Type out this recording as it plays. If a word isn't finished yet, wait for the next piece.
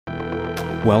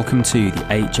Welcome to the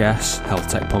HS Health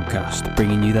Tech Podcast,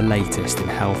 bringing you the latest in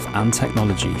health and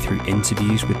technology through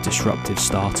interviews with disruptive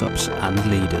startups and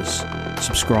leaders.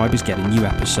 Subscribers get a new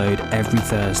episode every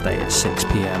Thursday at 6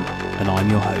 p.m, and I'm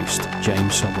your host,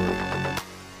 James Somerley.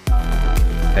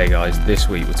 Hey guys, this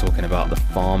week we're talking about the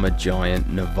pharma giant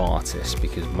Novartis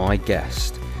because my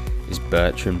guest is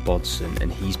Bertrand Bodson,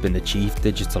 and he's been the Chief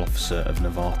Digital Officer of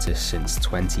Novartis since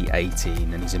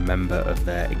 2018, and he's a member of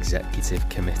their executive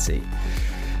committee.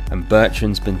 And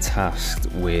Bertrand's been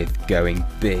tasked with going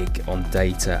big on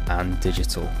data and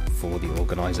digital for the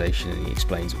organisation, and he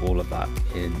explains all of that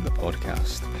in the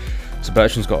podcast. So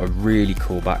Bertrand's got a really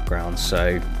cool background.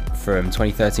 So from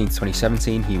 2013 to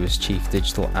 2017, he was Chief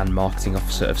Digital and Marketing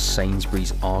Officer of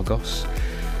Sainsbury's Argos,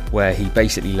 where he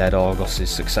basically led Argos's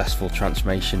successful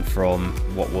transformation from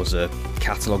what was a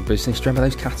catalogue business. Do you remember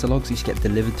those catalogues used to get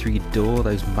delivered through your door?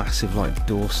 Those massive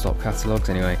doorstop catalogues?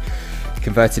 Anyway, he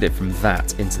converted it from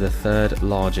that into the third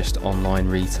largest online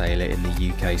retailer in the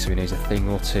UK, so he knows a thing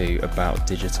or two about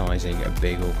digitising a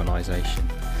big organisation.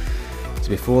 So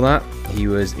before that, he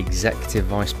was Executive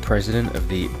Vice President of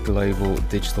the Global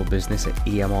Digital Business at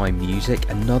EMI Music,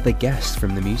 another guest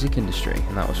from the music industry,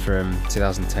 and that was from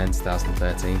 2010 to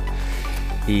 2013.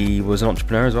 He was an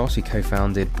entrepreneur as well, so he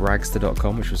co-founded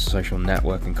Bragster.com, which was a social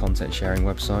network and content sharing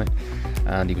website,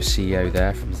 and he was CEO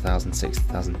there from 2006 to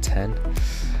 2010.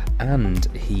 And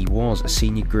he was a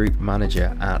senior group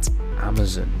manager at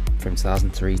Amazon from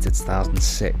 2003 to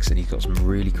 2006, and he's got some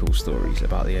really cool stories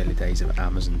about the early days of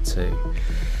Amazon too.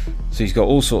 So he's got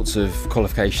all sorts of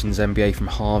qualifications, MBA from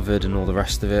Harvard and all the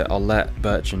rest of it. I'll let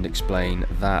Bertrand explain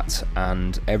that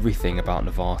and everything about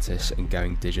Novartis and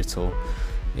going digital.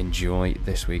 Enjoy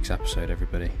this week's episode,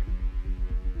 everybody.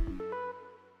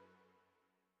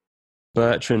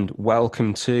 Bertrand,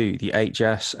 welcome to the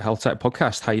HS Health Tech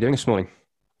Podcast. How are you doing this morning?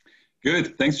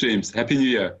 Good. Thanks, James. Happy New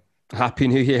Year. Happy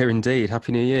New Year indeed.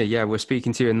 Happy New Year. Yeah, we're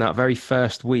speaking to you in that very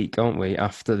first week, aren't we,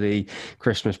 after the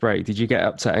Christmas break. Did you get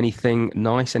up to anything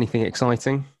nice, anything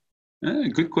exciting?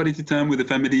 Good quality time with the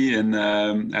family, and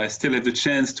I still have the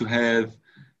chance to have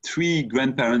 3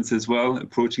 grandparents as well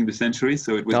approaching the century.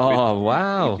 So it was great.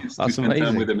 Wow. That's to spend amazing.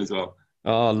 Time with them as well.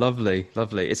 Oh, lovely,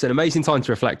 lovely. It's an amazing time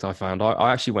to reflect, I found.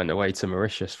 I actually went away to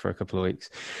Mauritius for a couple of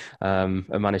weeks and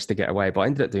managed to get away, but I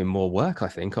ended up doing more work, I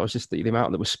think. I was just the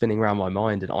amount that was spinning around my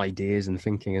mind and ideas and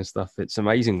thinking and stuff. It's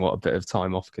amazing what a bit of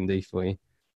time off can do for you.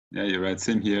 Yeah, you're right.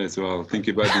 Same here as well. Think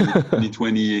about the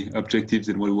 2020 objectives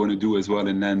and what we want to do as well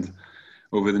and land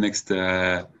over the next...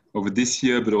 over this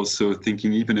year, but also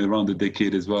thinking even around the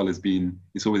decade as well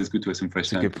it's always good to have some fresh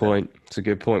time. It's a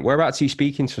good point. Whereabouts are you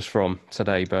speaking to us from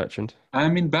today, Bertrand?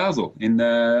 I'm in Basel, in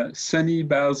sunny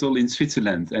Basel in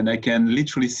Switzerland, and I can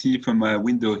literally see from my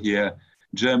window here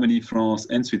Germany, France,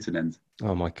 and Switzerland.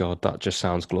 Oh my God, that just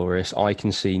sounds glorious. I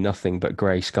can see nothing but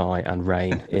grey sky and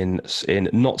rain in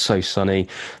not so sunny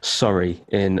Surrey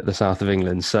in the south of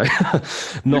England. So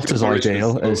not as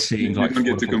ideal as seeing like. You don't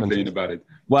get to complain about it.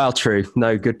 Well, true.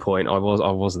 No, good point. I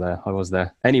was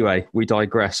there. Anyway, we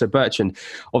digress. So Bertrand,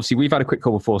 obviously we've had a quick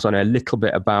call before, so I know a little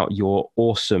bit about your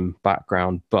awesome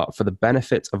background, but for the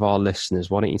benefit of our listeners,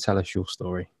 why don't you tell us your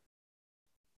story?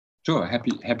 Sure,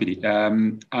 happily.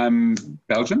 I'm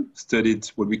Belgian. Studied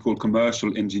what we call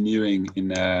commercial engineering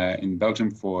in Belgium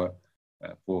for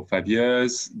 5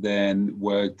 years. Then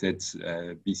worked at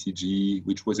BCG,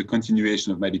 which was a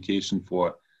continuation of my education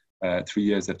for 3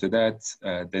 years after that.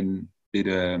 Then did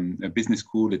a business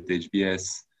school at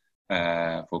HBS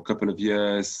for a couple of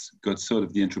years. Got sort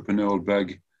of the entrepreneurial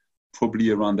bug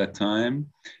probably around that time.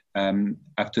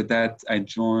 After that, I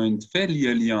joined fairly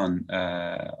early on,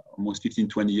 almost 15,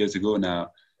 20 years ago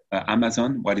now,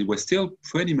 Amazon, while it was still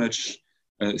pretty much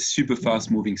a super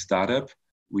fast moving startup,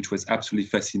 which was absolutely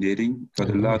fascinating. Got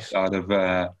a lot out of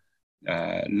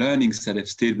learnings that have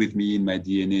stayed with me in my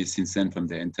DNA since then from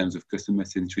there, in terms of customer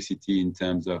centricity, in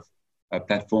terms of a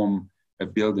platform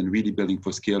build and really building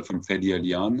for scale from fairly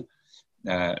early on.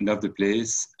 Love the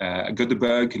place. I got the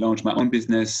bug, launched my own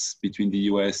business between the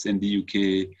US and the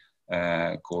UK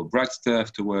called Bragster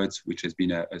afterwards, which has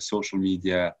been a social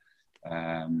media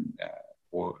that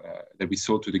we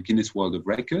sold to the Guinness World of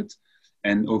Records.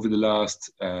 And over the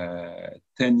last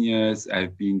 10 years,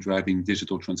 I've been driving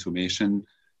digital transformation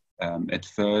at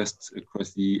first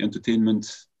across the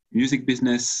entertainment music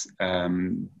business,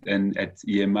 and at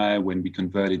EMI when we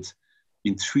converted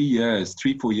in 4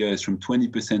 years from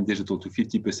 20% digital to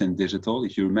 50% digital.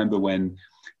 If you remember when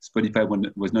Spotify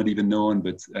was not even known,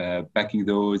 but backing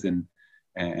those and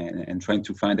trying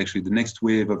to find actually the next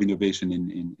wave of innovation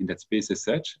in that space as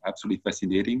such, absolutely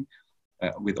fascinating.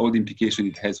 with all the implication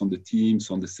it has on the teams,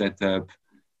 on the setup,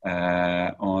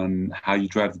 on how you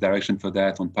drive the direction for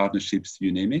that, on partnerships,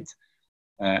 you name it.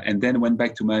 And then went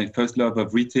back to my first love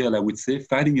of retail, I would say,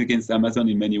 fighting against Amazon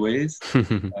in many ways,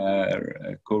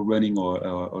 co-running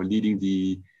or leading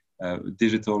the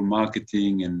digital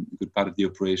marketing and a good part of the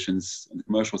operations on the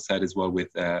commercial side as well with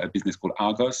a business called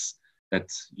Argos that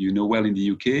you know well in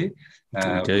the UK.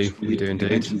 We do indeed.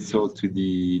 Eventually sold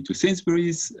to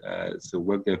Sainsbury's, so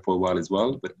worked there for a while as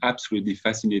well, but absolutely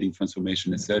fascinating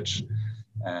transformation as such.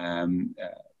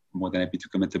 More than happy to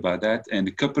comment about that. And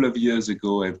a couple of years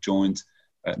ago, I've joined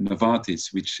Novartis,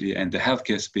 and the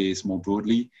healthcare space more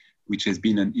broadly, which has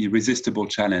been an irresistible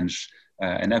challenge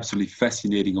and absolutely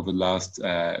fascinating over the last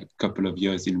couple of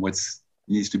years in what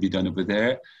needs to be done over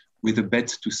there, with a bet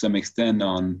to some extent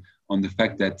on the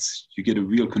fact that you get a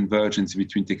real convergence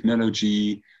between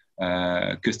technology,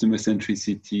 customer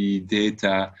centricity,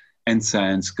 data, and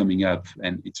science coming up.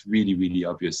 And it's really, really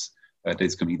obvious that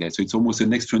it's coming there. So it's almost a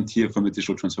next frontier from a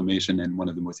digital transformation and one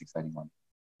of the most exciting ones.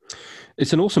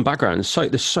 It's an awesome background. So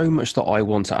there's so much that I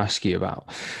want to ask you about.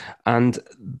 And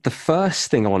the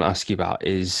first thing I want to ask you about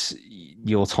is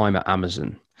your time at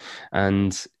Amazon.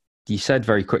 And you said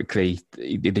very quickly,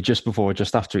 either just before or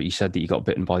just after it, you said that you got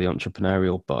bitten by the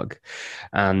entrepreneurial bug.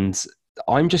 And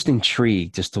I'm just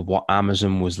intrigued as to what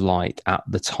Amazon was like at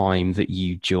the time that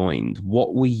you joined.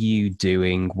 What were you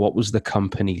doing? What was the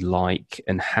company like?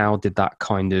 And how did that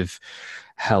kind of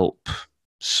help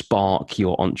spark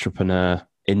your entrepreneur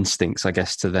instincts, I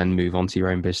guess, to then move on to your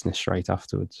own business straight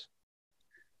afterwards?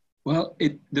 Well,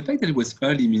 the fact that it was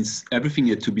early means everything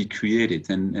had to be created,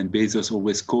 and Bezos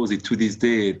always calls it to this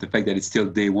day the fact that it's still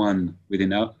day one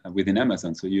within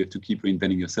Amazon. So you have to keep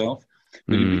reinventing yourself.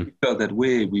 But it really felt that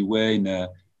way. We were in an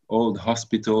old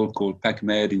hospital called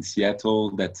PacMed in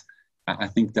Seattle that I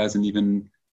think doesn't even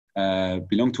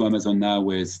belong to Amazon now,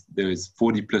 whereas there is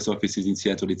 40 plus offices in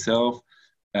Seattle itself.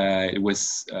 It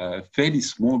was a fairly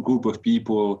small group of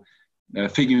people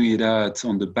figuring it out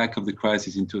on the back of the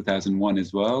crisis in 2001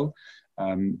 as well.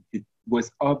 It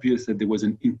was obvious that there was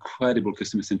an incredible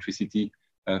customer centricity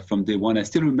from day one. I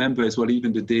still remember as well,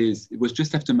 even the days, it was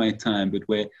just after my time, but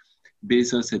where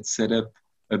Bezos had set up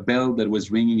a bell that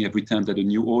was ringing every time that a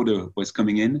new order was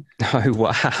coming in. Oh,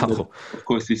 wow. But of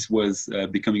course, this was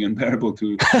becoming unbearable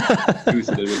to do,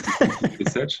 so there was this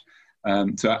as such.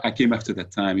 So I came after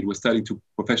that time. It was starting to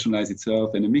professionalize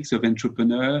itself, and a mix of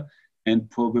entrepreneur and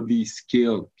probably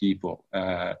skilled people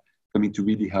coming to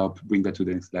really help bring that to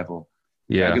the next level.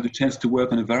 Yeah. I got the chance to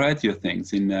work on a variety of things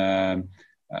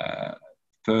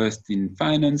first in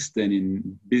finance, then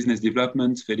in business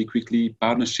development, fairly quickly,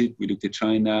 partnership. We looked at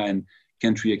China and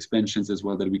country expansions as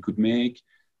well that we could make.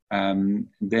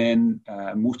 Then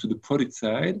moved to the product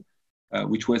side,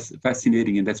 which was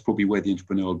fascinating. And that's probably where the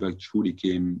entrepreneurial bug truly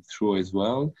came through as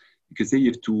well, because there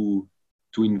you have to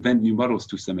invent new models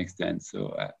to some extent.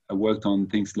 So I worked on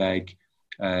things like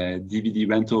DVD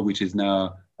rental, which is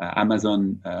now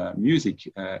Amazon Music,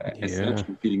 as such,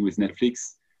 competing with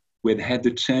Netflix. We had the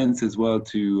chance as well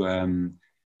to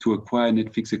acquire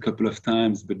Netflix a couple of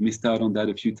times, but missed out on that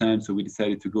a few times. So we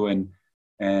decided to go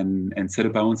and set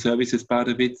up our own service as part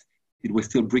of it. It was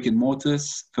still brick and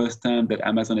mortars. First time that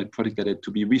Amazon had product that had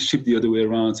to be reshipped the other way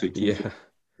around. So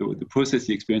the process,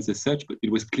 the experience as such, but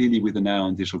it was clearly with an eye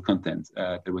on digital content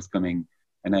that was coming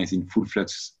and is in full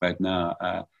flux right now.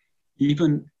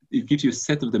 Even it gives you a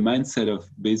set of the mindset of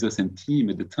Bezos and team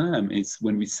at the time. Is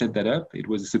when we set that up, it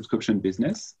was a subscription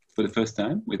business for the first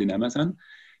time within Amazon.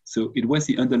 So it was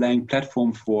the underlying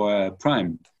platform for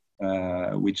Prime,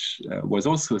 which was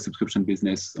also a subscription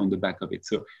business on the back of it.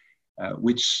 So,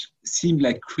 which seemed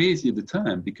like crazy at the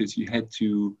time because you had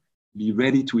to be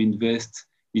ready to invest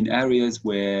in areas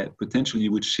where potentially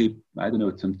you would ship, I don't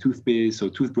know, some toothpaste or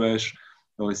toothbrush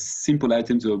or simple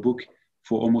items or a book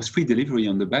for almost free delivery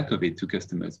on the back of it to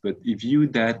customers. But he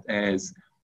viewed that as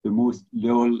the most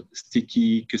loyal,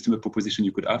 sticky customer proposition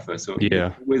you could offer. So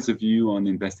there was a view on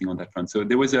investing on that front. So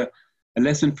there was a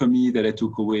lesson for me that I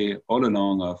took away all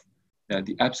along of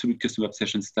the absolute customer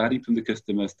obsession, starting from the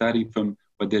customer, starting from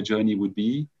what their journey would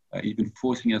be, even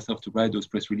forcing yourself to write those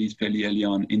press releases fairly early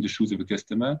on in the shoes of a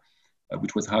customer,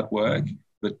 which was hard work,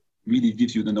 but really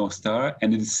gives you the North Star.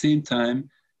 And at the same time,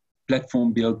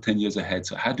 platform build 10 years ahead.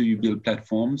 So how do you build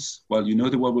platforms? Well, you know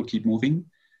the world will keep moving,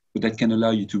 but that can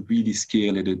allow you to really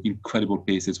scale at an incredible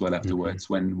pace as well afterwards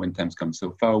when times come.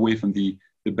 So far away from the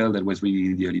bell that was ringing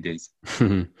in the early days.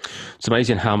 It's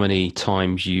amazing how many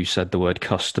times you said the word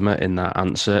customer in that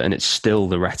answer, and it's still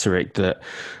the rhetoric that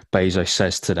Bezos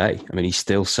says today. I mean, he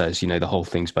still says, you know, the whole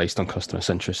thing's based on customer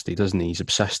centricity, doesn't he? He's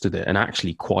obsessed with it. And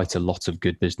actually quite a lot of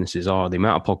good businesses are. The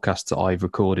amount of podcasts that I've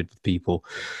recorded with people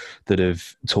that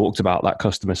have talked about that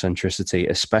customer centricity,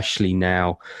 especially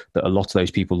now that a lot of those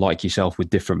people like yourself with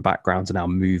different backgrounds are now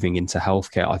moving into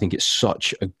healthcare. I think it's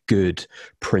such a good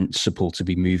principle to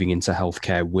be moving into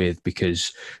healthcare with,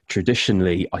 because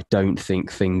traditionally, I don't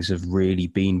think things have really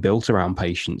been built around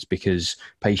patients, because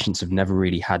patients have never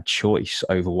really had choice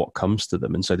over what comes to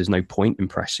them. And so there's no point in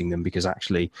pressing them, because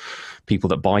actually people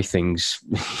that buy things,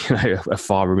 you know, are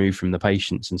far removed from the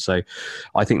patients. And so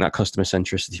I think that customer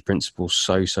centricity principle is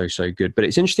so good. But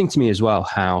it's interesting to me as well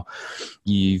how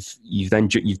you've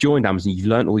joined Amazon, you've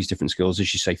learned all these different skills,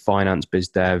 as you say, finance, biz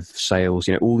dev, sales,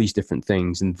 you know, all these different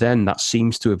things. And then that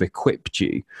seems to have equipped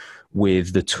you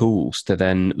with the tools to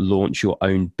then launch your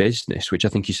own business, which I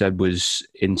think you said was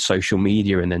in social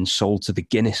media, and then sold to the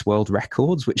Guinness World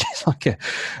Records, which is like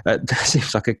that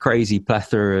seems like a crazy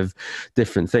plethora of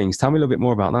different things. Tell me a little bit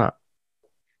more about that.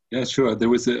 Yeah, sure. There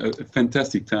was a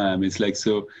fantastic time. It's like,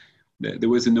 so there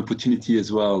was an opportunity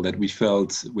as well that we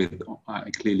felt with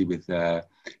clearly with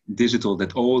digital,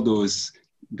 that all those,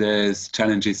 there's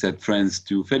challenges that friends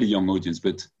do, fairly young audience,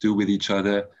 but do with each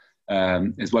other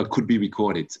as well, could be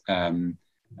recorded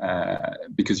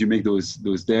because you make those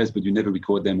dares, but you never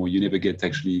record them, or you never get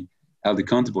actually held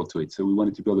accountable to it. So we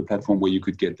wanted to build a platform where you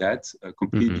could get that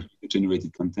completely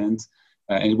generated content.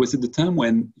 And it was at the time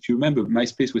when, if you remember,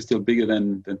 MySpace was still bigger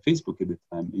than Facebook at the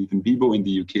time. Even Bebo in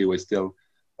the UK was still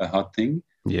a hot thing.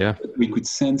 Yeah. But we could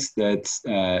sense that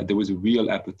there was a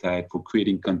real appetite for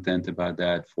creating content about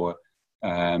that, for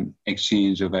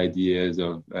exchange of ideas,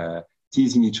 of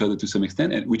teasing each other to some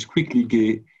extent, and which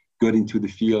quickly got into the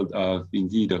field of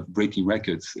breaking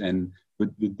records, and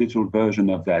with the digital version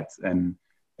of that. And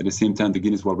at the same time, the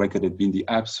Guinness World Record had been the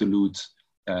absolute,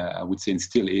 I would say, and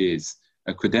still is,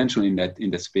 a credential in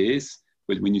that space.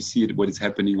 But when you see what is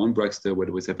happening on Bragster, what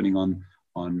was happening on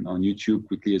YouTube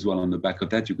quickly as well, on the back of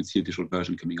that, you could see a digital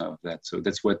version coming out of that. So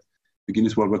that's what the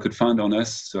Guinness World Record found on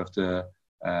us. So after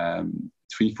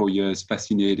 3-4 years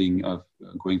fascinating of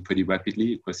growing pretty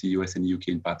rapidly across the US and the UK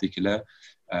in particular,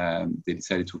 they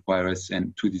decided to acquire us,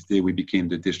 and to this day we became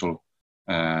the digital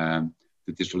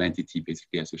entity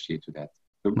basically associated to that.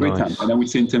 So great time. And I would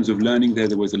say in terms of learning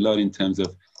there was a lot in terms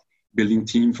of building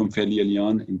team from fairly early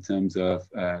on, in terms of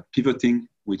pivoting,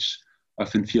 which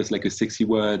often feels like a sexy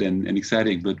word and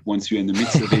exciting, but once you're in the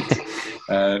midst of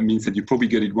it, means that you probably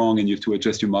get it wrong and you have to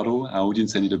adjust your model. Our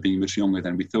audience ended up being much younger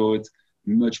than we thought,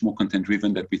 much more content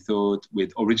driven than we thought.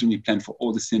 We'd originally planned for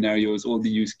all the scenarios, all the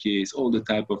use case, all the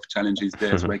type of challenges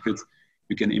there as records.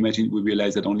 You can imagine, we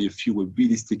realized that only a few were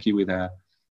really sticky with our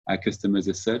customers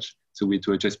as such. So we had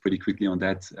to adjust pretty quickly on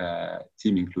that,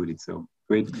 team included. So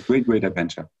great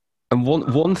adventure. And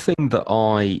one thing that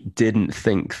I didn't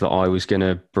think that I was going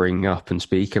to bring up and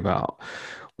speak about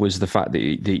was the fact that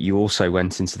you also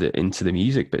went into the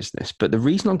music business. But the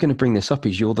reason I'm going to bring this up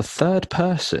is you're the third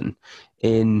person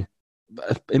in,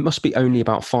 it must be only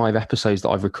about 5 episodes that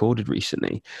I've recorded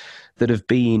recently, that have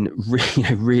been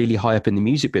really high up in the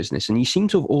music business. And you seem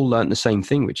to have all learned the same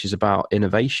thing, which is about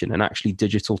innovation and actually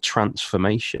digital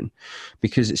transformation,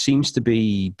 because it seems to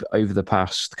be over the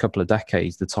past couple of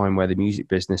decades, the time where the music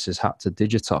business has had to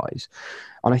digitize.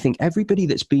 And I think everybody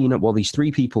that's been, well, these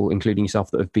 3 people, including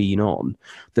yourself, that have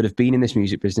been in this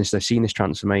music business, they've seen this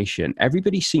transformation.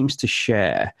 Everybody seems to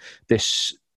share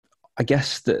this, I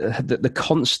guess, the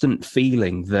constant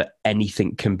feeling that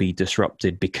anything can be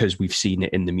disrupted because we've seen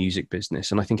it in the music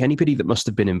business. And I think anybody that must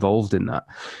have been involved in that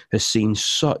has seen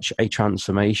such a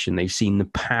transformation. They've seen the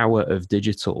power of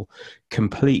digital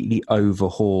completely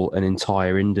overhaul an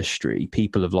entire industry.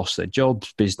 People have lost their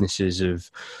jobs, businesses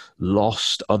have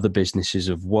lost, other businesses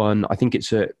have won. I think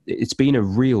it's been a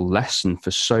real lesson for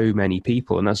so many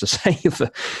people. And as I say,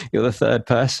 you're the third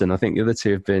person. I think the other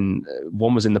 2 have been,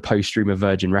 one was in the post stream of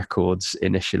Virgin Records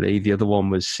initially, the other one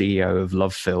was CEO of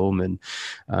Love Film,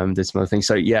 and did some other things.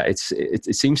 So yeah, it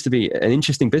seems to be an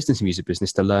interesting business, music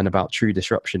business, to learn about true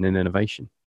disruption and innovation.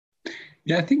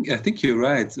 Yeah, I think you're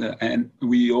right. And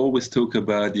we always talk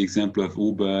about the example of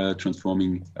Uber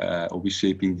transforming or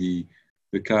reshaping the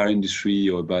car industry,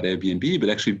 or about Airbnb. But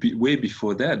actually, way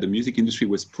before that, the music industry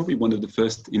was probably one of the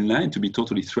first in line to be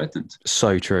totally threatened.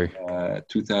 So true.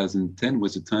 2010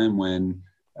 was a time when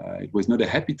it was not a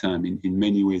happy time in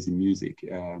many ways in music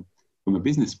from a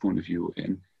business point of view.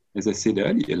 And as I said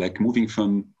earlier, like moving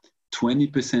from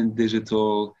 20%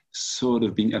 digital, sort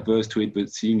of being averse to it, but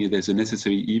seeing it as a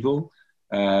necessary evil,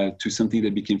 to something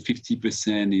that became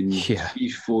 50% in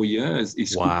 3-4 years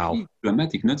is completely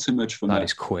dramatic. Not so much from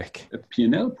is quick. A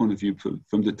P&L point of view,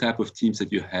 from the type of teams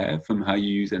that you have, from how you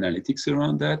use analytics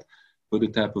around that, for the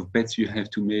type of bets you have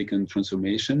to make on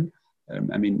transformation.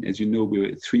 I mean, as you know, we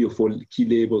were 3 or 4 key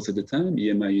labels at the time,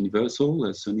 EMI, Universal,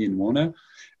 Sony and Warner.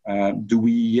 Do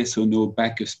we, yes or no,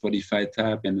 back a Spotify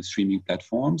tab and the streaming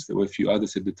platforms? There were a few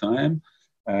others at the time.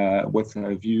 What's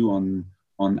our view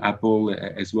on Apple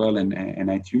as well and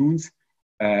iTunes?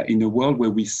 In a world where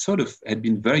we sort of had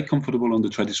been very comfortable on the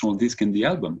traditional disc and the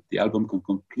album can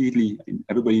completely,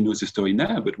 everybody knows the story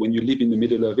now, but when you live in the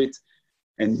middle of it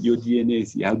and your DNA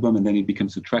is the album and then it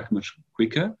becomes a track much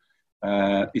quicker,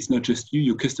 it's not just you,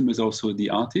 your customers also the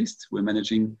artists. We're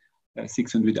managing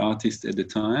 600 artists at the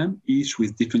time, each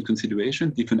with different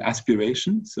considerations, different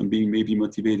aspirations, some being maybe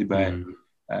motivated by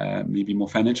maybe more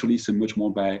financially, some much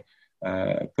more by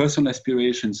personal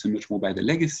aspirations, some much more by the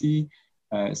legacy,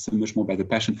 so much more by the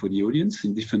passion for the audience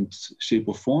in different shape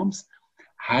or forms.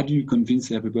 How do you convince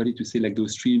everybody to say like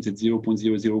those streams at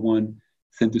 0.001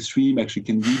 cent a stream actually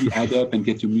can really add up and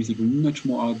get your music much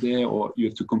more out there, or you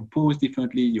have to compose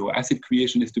differently, your asset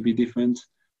creation has to be different.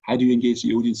 How do you engage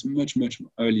the audience much, much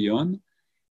early on?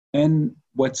 And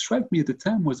what struck me at the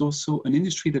time was also an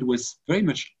industry that was very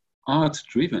much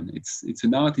art-driven. It's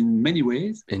an art in many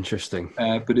ways. Interesting.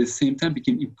 But at the same time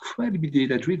became incredibly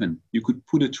data-driven. You could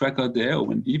put a track out there,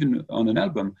 or even on an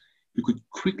album, you could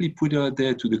quickly put it out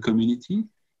there to the community.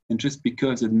 And just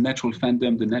because of the natural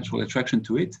fandom, the natural attraction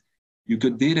to it, you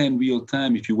got data in real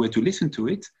time if you were to listen to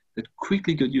it, that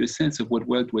quickly got you a sense of what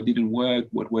worked, what didn't work,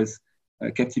 what was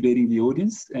captivating the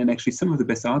audience. And actually some of the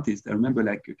best artists, I remember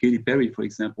like Katy Perry, for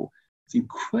example, it's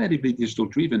incredibly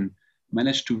digital-driven,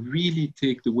 managed to really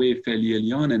take the wave fairly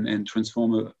early on and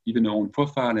transform even our own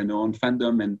profile and our own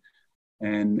fandom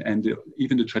and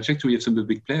even the trajectory of some of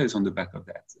the big players on the back of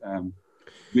that.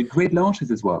 With great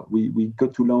launches as well. We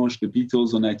got to launch the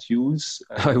Beatles on iTunes.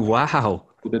 Oh, wow.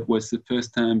 So that was the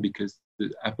first time because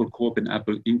the Apple Corp and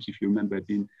Apple Inc., if you remember, had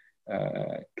been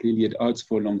clearly at odds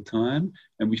for a long time.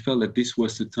 And we felt that this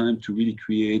was the time to really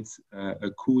create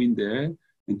a coup in there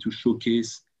and to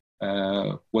showcase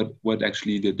what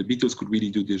actually the Beatles could really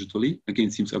do digitally. Again,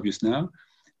 it seems obvious now,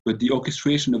 but the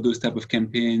orchestration of those type of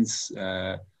campaigns,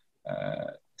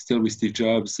 still with Steve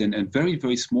Jobs and very,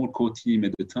 very small core team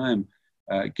at the time,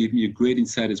 gave me a great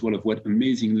insight as well of what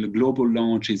amazing global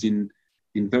launches in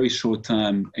very short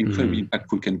time, incredibly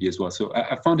impactful can be as well. So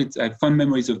I found fun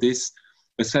memories of this,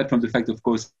 aside from the fact, of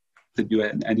course, that you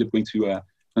end up going to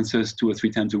concerts 2 or 3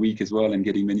 times a week as well and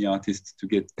getting many artists to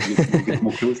get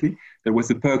more closely. There was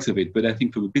the perks of it. But I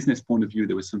think from a business point of view,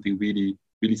 there was something really,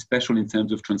 really special in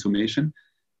terms of transformation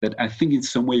that I think in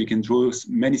some way you can draw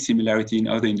many similarity in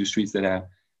other industries that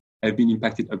have been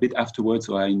impacted a bit afterwards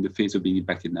or are in the phase of being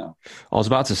impacted now. I was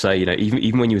about to say,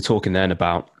 even when you were talking then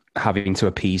about having to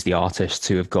appease the artists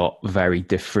who have got very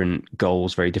different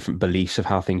goals, very different beliefs of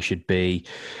how things should be,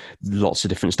 lots of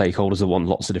different stakeholders that want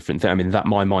lots of different things. I mean, that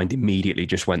my mind immediately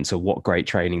just went to what great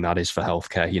training that is for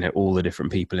healthcare, all the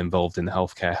different people involved in the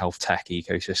healthcare, health tech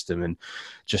ecosystem and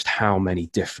just how many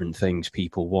different things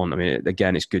people want. I mean,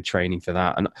 again, it's good training for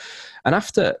that. And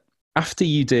after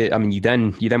you did, I mean, you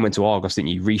then went to Argos, didn't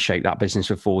you? Reshaped that business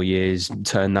for 4 years,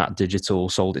 turned that digital,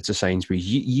 sold it to Sainsbury's.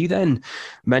 You then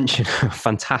mentioned a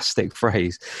fantastic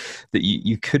phrase that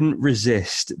you couldn't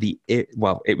resist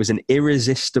it was an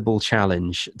irresistible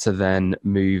challenge to then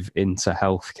move into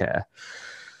healthcare.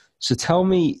 So tell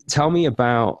me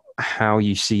about how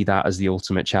you see that as the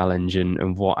ultimate challenge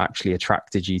and what actually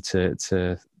attracted you to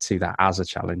that as a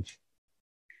challenge.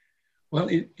 Well,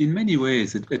 in many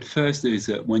ways, at first, there is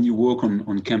when you walk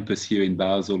on campus here in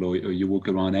Basel or you walk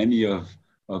around any of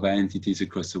our entities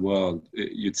across the world,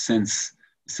 you'd sense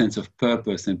a sense of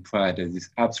purpose and pride that is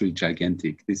absolutely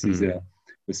gigantic. This is a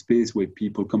space where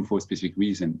people come for a specific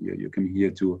reason. You come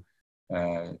here to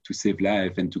save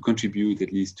life and to contribute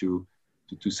at least to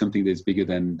something that's bigger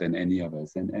than any of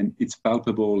us. And it's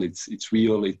palpable, it's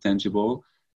real, it's tangible.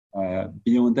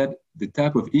 Beyond that, the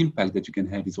type of impact that you can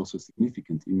have is also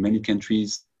significant. In many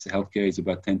countries, healthcare is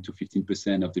about 10 to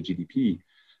 15% of the GDP,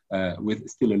 with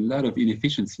still a lot of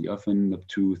inefficiency, often up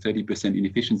to 30%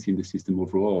 inefficiency in the system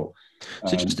overall.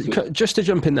 So just to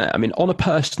jump in there, I mean, on a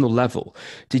personal level,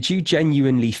 did you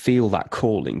genuinely feel that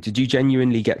calling? Did you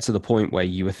genuinely get to the point where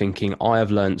you were thinking, I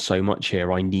have learned so much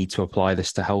here, I need to apply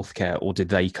this to healthcare, or did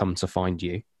they come to find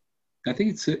you? I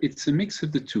think it's a mix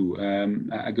of the two.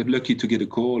 I got lucky to get a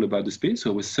call about the space,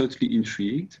 so I was certainly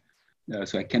intrigued.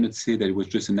 So I cannot say that it was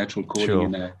just a natural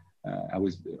calling, and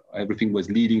everything was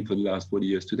leading for the last 40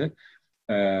 years to that.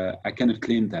 I cannot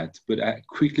claim that, but I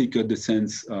quickly got the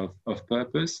sense of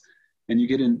purpose. And you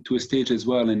get into a stage as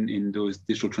well in those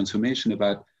digital transformation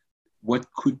about what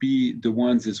could be the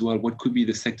ones as well, what could be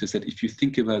the sectors that if you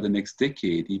think about the next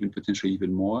decade, even potentially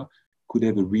even more, could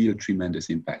have a real tremendous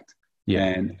impact. Yeah.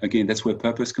 And again, that's where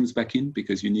purpose comes back in,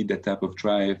 because you need that type of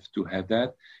drive to have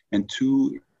that. And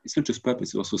two, it's not just purpose,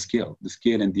 it's also scale, the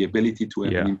scale and the ability to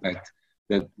have an impact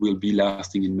that will be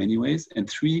lasting in many ways. And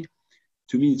three,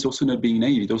 to me, it's also not being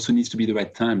naive. It also needs to be the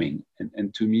right timing.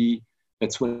 And to me,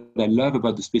 that's what I love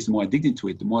about the space. The more I dig into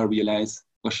it, the more I realize,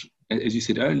 gosh, as you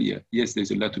said earlier, yes,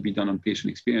 there's a lot to be done on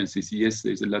patient experiences. Yes,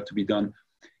 there's a lot to be done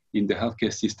in the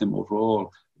healthcare system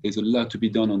overall. There's a lot to be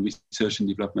done on research and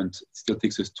development. It still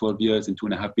takes us 12 years and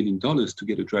 $2.5 billion to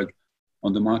get a drug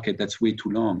on the market. That's way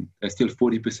too long. There's still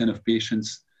 40% of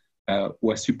patients who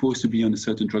are supposed to be on a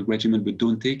certain drug regimen but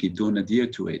don't take it, don't adhere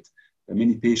to it. There are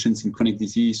many patients in chronic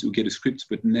disease who get a script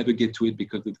but never get to it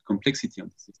because of the complexity of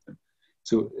the system.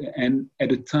 So, and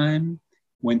at a time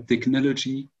when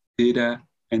technology, data,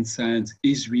 and science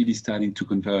is really starting to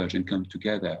converge and come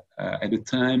together, at a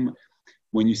time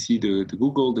when you see the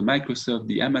Google, the Microsoft,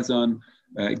 the Amazon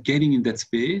getting in that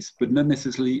space, but not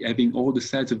necessarily having all the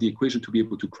sides of the equation to be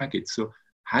able to crack it. So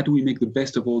how do we make the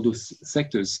best of all those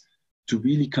sectors to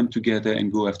really come together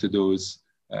and go after those,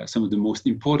 some of the most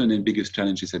important and biggest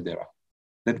challenges that there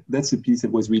are? That's a piece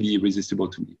that was really irresistible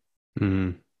to me.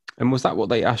 Mm. And was that what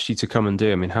they asked you to come and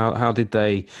do? I mean, how did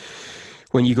they,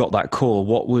 when you got that call,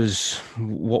 what was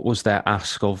their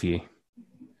ask of you?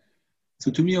 So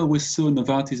to me, I always saw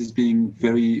Novartis as being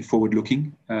very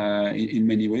forward-looking in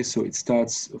many ways. So it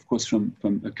starts, of course, from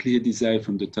a clear desire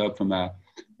from the top, from a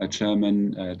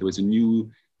chairman. There was a new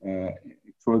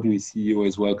extraordinary CEO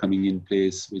as well coming in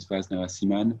place with Vas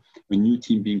Narasimhan, a new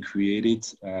team being created.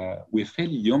 We're a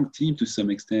fairly young team to some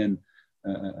extent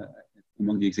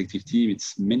among the executive team.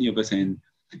 It's many of us in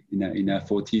our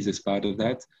 40s as part of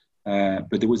that.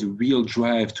 But there was a real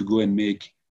drive to go and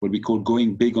make what we call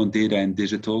going big on data and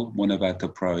digital one of our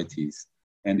top priorities.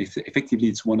 And effectively,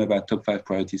 it's one of our top 5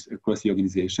 priorities across the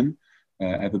organization.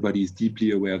 Everybody is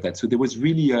deeply aware of that. So there was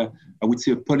really, I would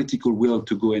say, a political will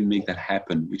to go and make that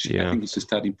happen, which I think is the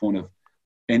starting point of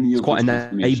any it's quite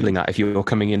enabling that if you're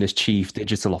coming in as chief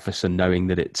digital officer, knowing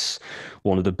that it's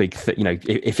one of the big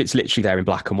if it's literally there in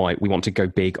black and white, we want to go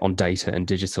big on data and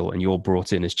digital, and you're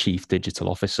brought in as chief digital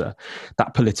officer,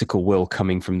 that political will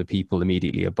coming from the people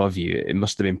immediately above you, it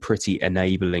must have been pretty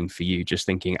enabling for you, just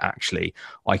thinking, actually,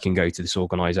 I can go to this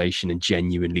organization and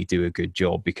genuinely do a good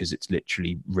job because it's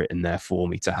literally written there for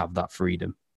me to have that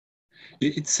freedom.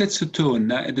 It sets a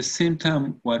tone. At the same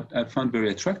time, what I found very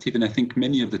attractive, and I think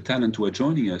many of the talent who are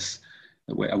joining us,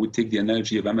 I would take the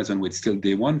analogy of Amazon, where it's still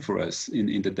day one for us in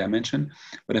the dimension,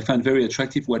 but I found very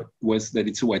attractive what was that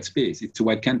it's a wide space, it's a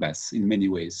wide canvas in many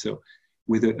ways. So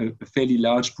with a fairly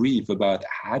large brief about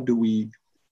how do we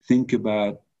think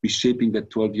about reshaping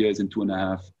that 12 years and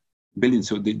 $2.5 billion,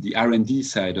 so the R&D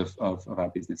side of our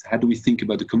business, how do we think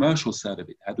about the commercial side of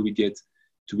it? How do we get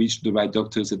to reach the right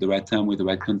doctors at the right time with the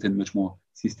right content much more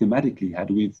systematically? How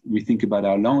do we think about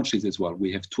our launches as well?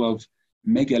 We have 12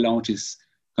 mega launches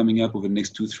coming up over the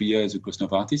next 2-3 years across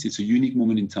Novartis. It's a unique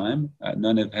moment in time.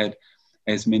 None have had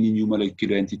as many new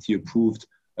molecular entity approved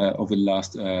over the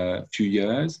last few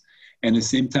years. And at the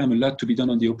same time, a lot to be done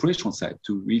on the operational side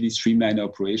to really streamline our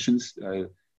operations,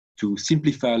 to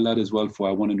simplify a lot as well for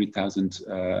our 100,000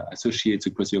 associates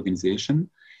across the organization.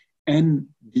 And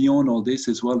beyond all this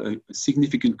as well, a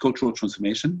significant cultural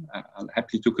transformation. I'll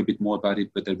happily talk a bit more about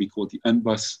it, but that we call the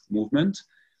Unboss movement,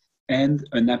 and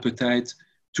an appetite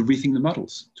to rethink the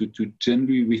models, to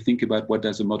generally rethink about what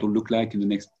does a model look like in the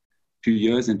next few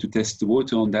years, and to test the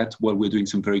water on that while we're doing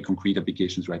some very concrete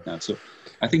applications right now. So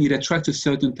I think it attracts a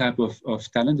certain type of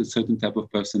talent, a certain type of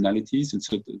personalities, and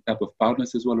certain type of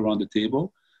partners as well around the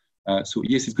table. So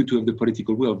yes, it's good to have the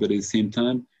political will, but at the same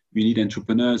time, we need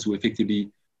entrepreneurs who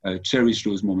effectively cherish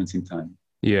those moments in time.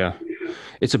 Yeah,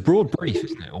 it's a broad brief,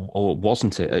 isn't it? Or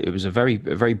wasn't it? It was a very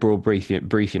broad brief.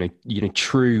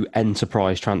 True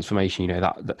enterprise transformation.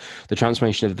 That the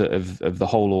transformation of the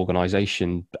whole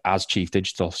organization as chief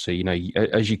digital officer.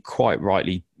 As you quite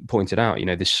rightly pointed out,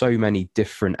 there's so many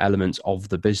different elements of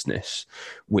the business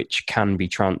which can be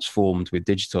transformed with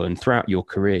digital. And throughout your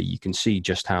career, you can see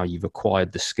just how you've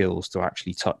acquired the skills to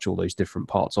actually touch all those different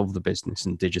parts of the business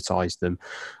and digitize them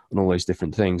and all those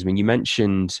different things. I mean, you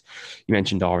mentioned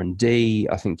R&D.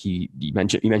 I think you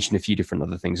mentioned a few different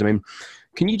other things. I mean,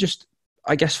 can you just,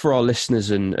 I guess, for our listeners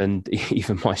and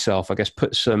even myself, I guess,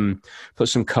 put some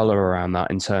color around that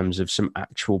in terms of some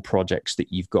actual projects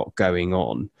that you've got going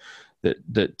on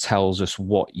that tells us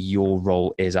what your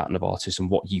role is at Novartis and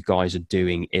what you guys are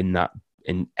doing in that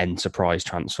enterprise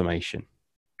transformation?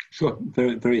 Sure,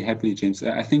 very, very happily, James.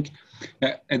 I think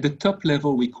at the top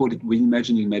level, we call it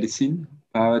reimagining medicine,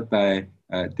 powered by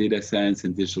data science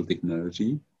and digital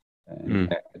technology,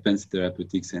 and advanced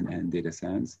therapeutics and data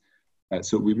science.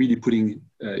 So we're really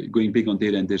going big on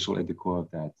data and digital at the core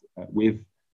of that. We've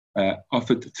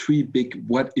offered 3 big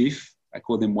what if, I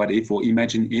call them what if or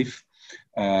imagine if,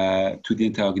 to the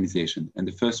entire organization. And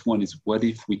the first one is, what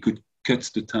if we could cut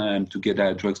the time to get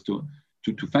our drugs to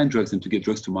find drugs and to get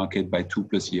drugs to market by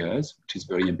 2+ years, which is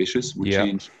very ambitious, would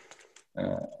change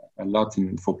a lot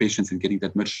for patients and getting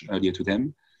that much earlier to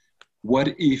them.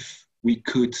 What if we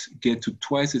could get to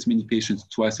twice as many patients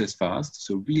twice as fast?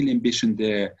 So real ambition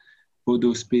there for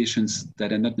those patients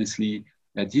that are not necessarily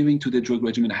adhering to the drug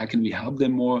regimen. How can we help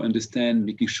them more understand,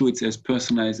 making sure it's as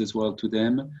personalized as well to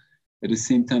them? At the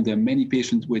same time, there are many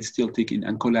patients where it's still taking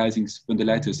ankylosing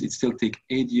spondylitis. It still takes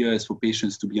 8 years for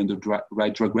patients to be on the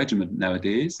right drug regimen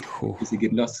nowadays, because they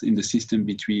get lost in the system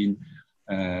between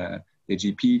their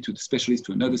GP to the specialist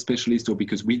to another specialist, or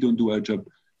because we don't do our job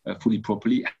fully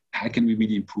properly. How can we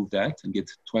really improve that and get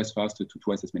twice faster to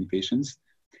twice as many patients?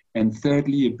 And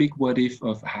thirdly, a big what if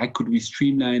of how could we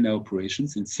streamline our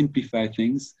operations and simplify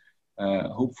things,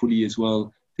 hopefully as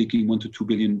well, taking 1 to 2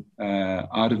 billion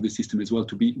out of the system as well,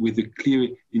 to be with a clear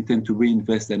intent to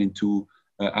reinvest that into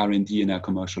R&D and our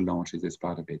commercial launches as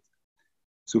part of it.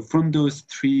 So from those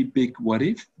 3 big what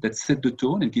if that set the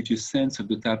tone and give you a sense of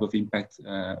the type of impact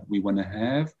we want to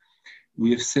have,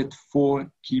 we have set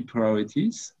 4 key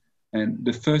priorities. And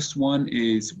the first one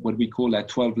is what we call our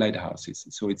 12 lighthouses.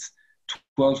 So it's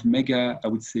 12 mega, I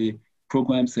would say,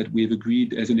 programs that we've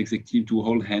agreed as an exec team to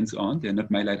hold hands on. They're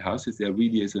not my lighthouses, they're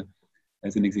really as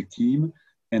an exec team,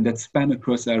 and that span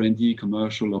across R&D,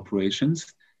 commercial,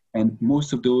 operations. And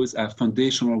most of those are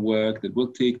foundational work that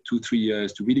will take 2-3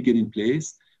 years to really get in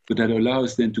place, but that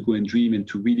allows them to go and dream and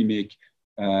to really make,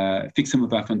 fix some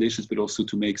of our foundations, but also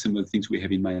to make some of the things we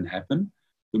have in mind happen.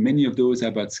 So many of those are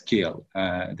about scale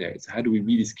there. So how do we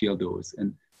really scale those?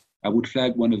 And I would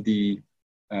flag one of the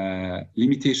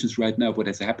limitations right now of what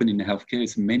has happened in healthcare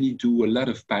is many do a lot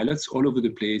of pilots all over the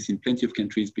place in plenty of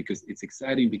countries because it's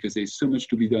exciting, because there's so much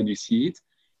to be done, you see it,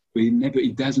 but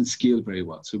it doesn't scale very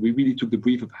well. So we really took the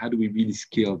brief of how do we really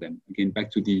scale them? Again, back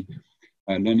to the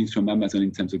learnings from Amazon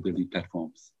in terms of building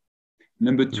platforms.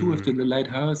 Number 2 after the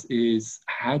lighthouse is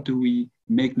how do we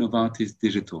make Novartis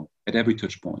digital at every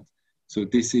touch point? So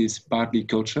this is partly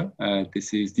culture.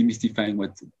 This is demystifying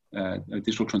what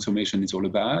digital transformation is all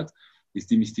about. It's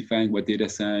demystifying what data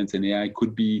science and AI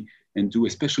could be and do,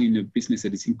 especially in a business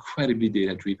that is incredibly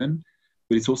data-driven.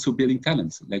 But it's also building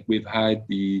talents. Like we've hired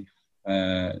the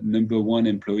 #1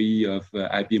 employee of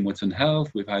IBM Watson Health.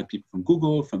 We've hired people from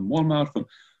Google, from Walmart, from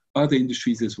other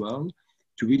industries as well,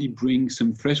 to really bring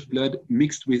some fresh blood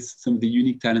mixed with some of the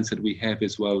unique talents that we have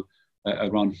as well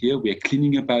around here. We are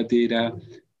cleaning up our data.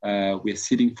 We're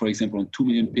sitting, for example, on 2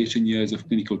 million patient years of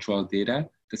clinical trial data.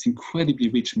 That's incredibly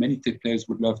rich. Many tech players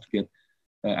would love to get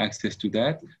access to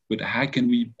that. But how can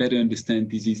we better understand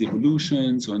disease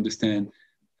evolutions or understand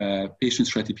patient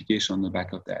stratification on the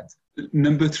back of that?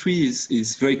 Number 3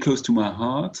 is very close to my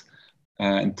heart,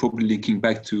 and probably linking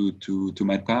back to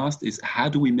my past, is how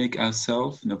do we make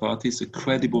ourselves, Novartis, a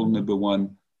credible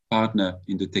 #1 partner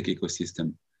in the tech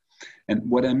ecosystem? And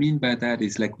what I mean by that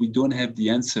is, like, we don't have the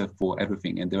answer for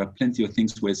everything, and there are plenty of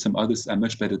things where some others are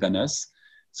much better than us.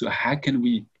 So how can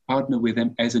we partner with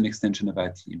them as an extension of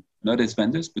our team, not as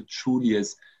vendors, but truly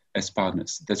as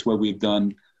partners? That's what we've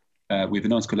done. We've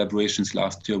announced collaborations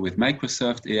last year with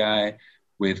Microsoft AI,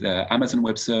 with Amazon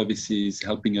Web Services,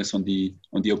 helping us on the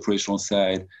operational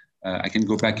side. I can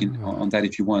go back on that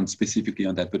if you want, specifically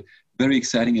on that, but very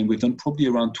exciting. And we've done probably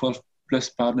around 12 plus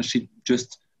partnership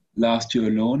just last year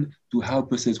alone to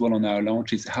help us as well on our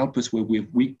launches, help us where we have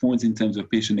weak points in terms of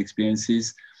patient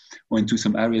experiences, or into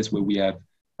some areas where we have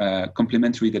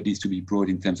complementary that needs to be brought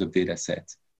in terms of data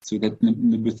set. So that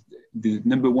the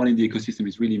 #1 in the ecosystem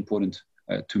is really important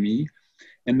to me.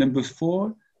 And number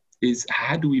 4 is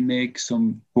how do we make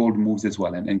some bold moves as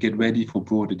well and get ready for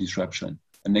broader disruption?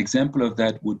 An example of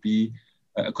that would be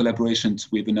a collaboration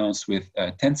we've announced with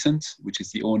Tencent, which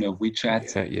is the owner of WeChat.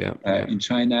 In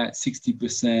China.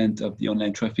 60% of the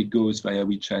online traffic goes via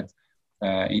WeChat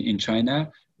in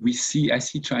China. I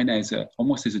see China as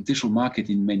almost as a digital market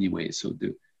in many ways. So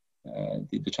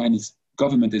the Chinese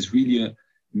government has really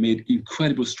made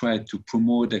incredible strides to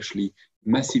promote actually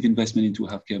massive investment into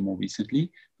healthcare more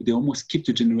recently, but they almost skipped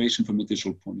a generation from a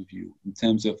digital point of view in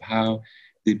terms of how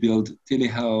they build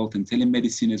telehealth and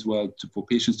telemedicine as well for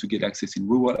patients to get access in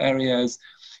rural areas,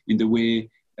 in the way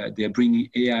they are bringing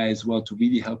AI as well to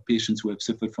really help patients who have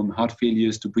suffered from heart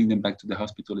failures to bring them back to the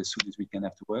hospital as soon as we can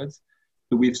afterwards.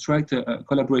 So we've struck a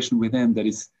collaboration with them that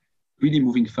is really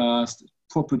moving fast,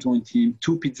 proper joint team,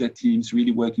 2 pizza teams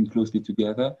really working closely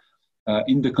together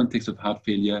in the context of heart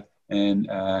failure and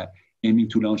aiming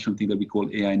to launch something that we call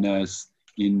AI Nurse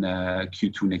in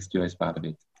Q2 next year as part of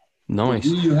it. Nice. So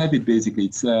here you have it basically.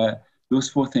 It's those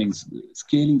 4 things,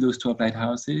 scaling those 12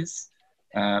 lighthouses.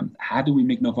 How do we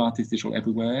make Novartis digital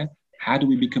everywhere? How do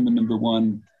we become a number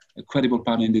 1 a credible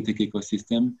partner in the tech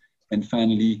ecosystem? And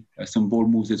finally, some bold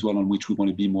moves as well on which we want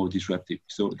to be more disruptive.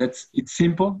 So it's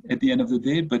simple at the end of the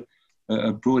day, but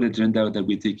a broad agenda that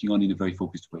we're taking on in a very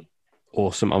focused way.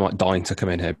 Awesome. I'm like dying to come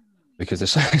in here because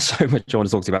there's so much I want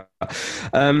to talk to you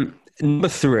about. Number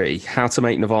 3, how to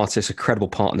make Novartis a credible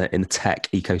partner in the tech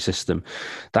ecosystem.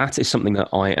 That is something that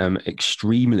I am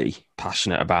extremely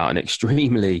passionate about and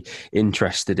extremely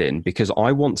interested in, because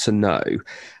I want to know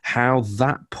how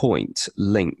that point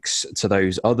links to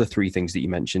those other 3 things that you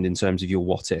mentioned in terms of your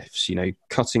what ifs,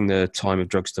 cutting the time of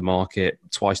drugs to market,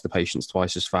 twice the patients,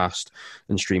 twice as fast,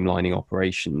 and streamlining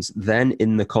operations. Then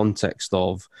in the context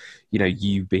of,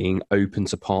 you being open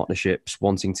to partnerships,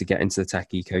 wanting to get into the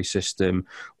tech ecosystem,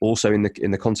 also in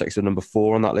the context of number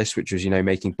 4 on that list, which was,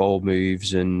 making bold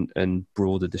moves and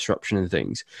broader disruption and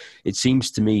things. It seems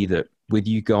to me that with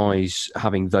you guys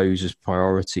having those as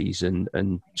priorities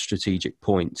and strategic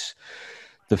points,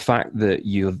 the fact that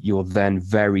you're then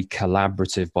very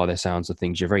collaborative by the sounds of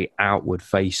things, you're very outward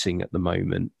facing at the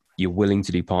moment, you're willing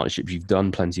to do partnerships, you've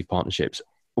done plenty of partnerships.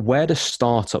 Where do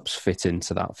startups fit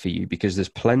into that for you? Because there's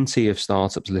plenty of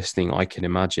startups listening, I can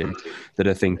imagine, that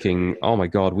are thinking, oh my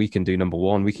God, we can do number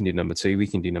 1, we can do number 2, we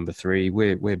can do number 3.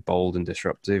 We're bold and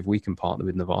disruptive. We can partner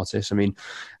with Novartis. I mean,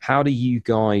 how do you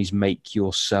guys make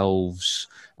yourselves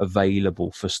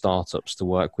available for startups to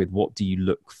work with? What do you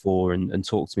look for? And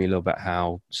talk to me a little bit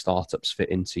how startups fit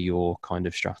into your kind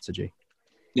of strategy.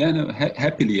 Yeah, no,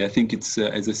 happily. I think it's,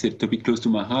 as I said, a topic close to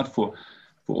my heart for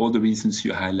all the reasons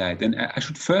you highlight. And I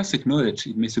should first acknowledge,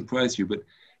 it may surprise you, but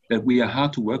that we are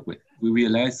hard to work with. We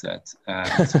realize that.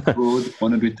 It's a broad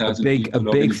 100,000 people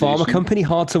A big pharma company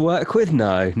hard to work with?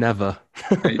 No, never.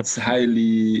 It's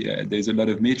highly, there's a lot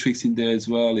of matrix in there as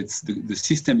well. It's the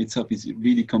system itself is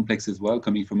really complex as well,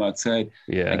 coming from outside.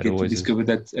 Yeah, I get to discover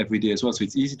that every day as well. So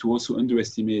it's easy to also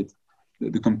underestimate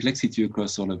the complexity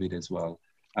across all of it as well.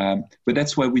 But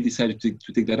that's why we decided to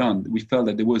take that on. We felt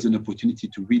that there was an opportunity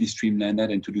to really streamline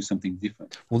that and to do something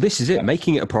different. Well, this is it.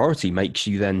 Making it a priority makes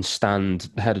you then stand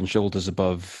head and shoulders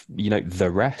above,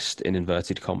 the rest in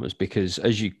inverted commas, because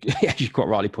as you quite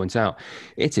rightly point out,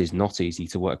 it is not easy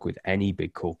to work with any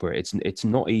big corporate. It's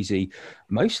not easy,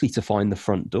 mostly to find the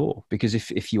front door, because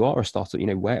if you are a startup,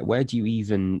 where do you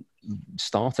even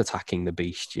start attacking the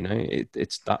beast?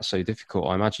 It's that's so difficult.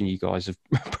 I imagine you guys have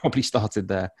probably started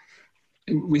there.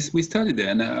 We started there,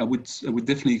 and I would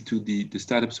definitely, to the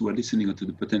startups who are listening, or to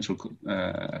the potential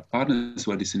partners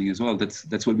who are listening as well.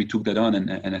 That's why we took that on,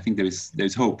 and I think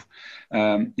there's hope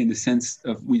in the sense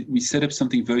of we set up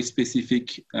something very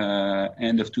specific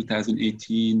end of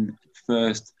 2018,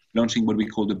 first launching what we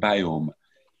call the biome,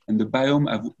 and the biome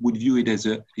I would view it as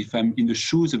if I'm in the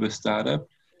shoes of a startup,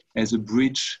 as a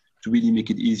bridge to really make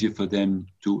it easier for them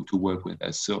to work with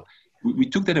us. So we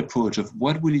took that approach of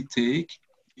what will it take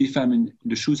if I'm in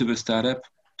the shoes of a startup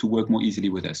to work more easily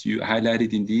with us. You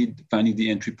highlighted indeed finding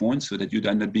the entry point so that you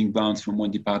are not being bounced from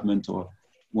one department or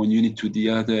one unit to the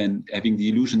other and having the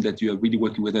illusion that you are really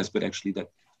working with us, but actually that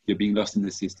you're being lost in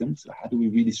the system. So how do we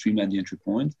really streamline the entry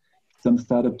point? Some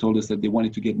startup told us that they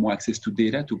wanted to get more access to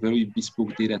data, to very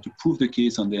bespoke data, to prove the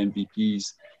case on their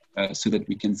MVPs, so that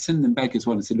we can send them back as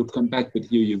well and say, look, come back, but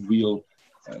here you have real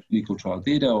clinical trial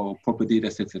data or proper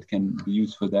data sets that can be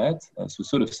used for that. So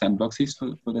sort of sandboxes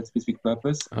for that specific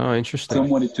purpose. Oh, interesting. Some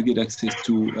wanted to get access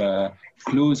to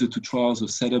closer to trials or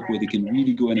setup where they can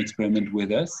really go and experiment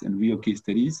with us and real case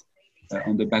studies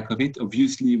on the back of it.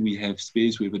 Obviously, we have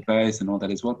space, we have advice and all that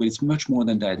as well, but it's much more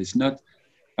than that. It's not,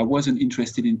 I wasn't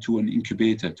interested into an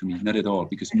incubator, to me, not at all,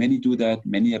 because many do that.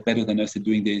 Many are better than us at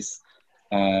doing this.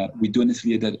 We don't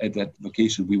necessarily at that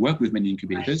vocation. We work with many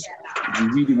incubators. We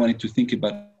really wanted to think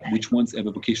about which ones have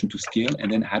a vocation to scale, and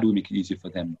then how do we make it easier for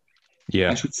them.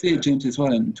 Yeah. I should say, James, as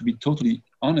well, and to be totally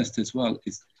honest as well,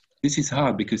 this is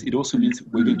hard because it also means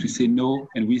we're going to say no,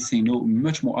 and we say no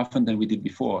much more often than we did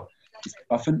before. It's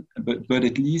often, but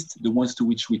at least the ones to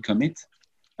which we commit,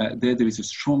 there is a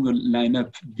stronger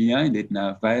lineup behind it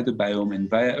now via the biome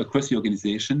and across the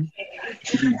organization,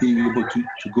 really being able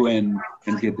to go and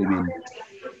get them in.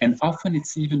 And often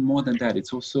it's even more than that.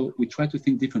 It's also, we try to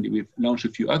think differently. We've launched a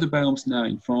few other biomes now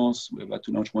in France. We're about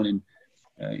to launch one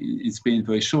in Spain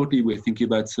very shortly. We're thinking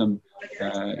about some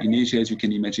in Asia, as you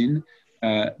can imagine.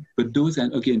 But those,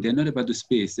 and again, they're not about the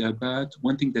space. They're about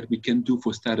one thing that we can do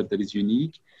for startup that is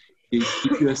unique is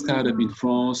if you're a startup in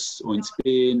France or in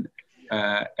Spain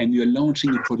and you're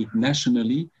launching a product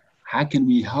nationally, how can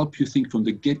we help you think from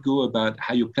the get-go about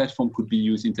how your platform could be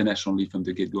used internationally from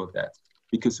the get-go of that?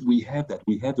 Because we have that.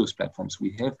 We have those platforms.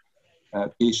 We have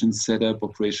patient setup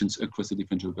operations across the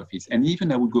different geographies. And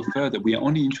even I would go further. We are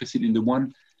only interested in the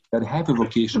one that have a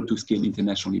vocation to scale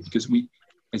internationally because we,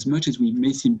 as much as we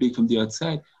may seem big from the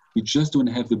outside, we just don't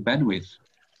have the bandwidth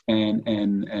and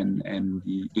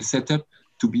the setup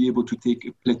to be able to take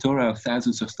a plethora of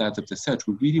thousands of startups as such.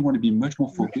 We really want to be much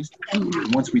more focused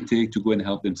once we take to go and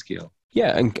help them scale.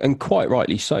 Yeah, and quite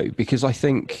rightly so, because I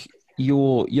think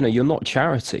you're not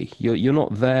charity. You're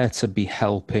not there to be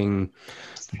helping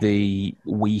the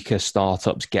weaker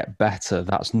startups get better.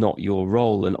 That's not your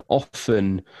role. And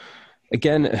often,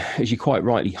 again, as you quite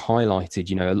rightly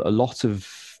highlighted, a lot of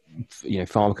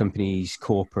pharma companies,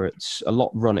 corporates, a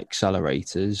lot run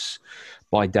accelerators.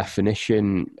 By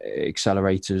definition,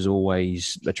 accelerators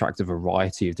always attract a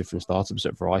variety of different startups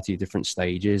at a variety of different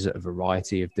stages, at a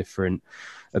variety of different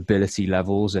ability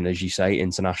levels. And as you say,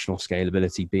 international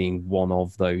scalability being one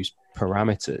of those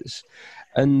parameters.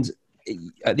 And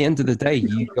at the end of the day,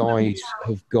 you guys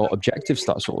have got objectives,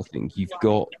 that sort of thing. You've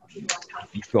got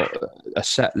a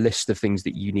set list of things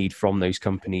that you need from those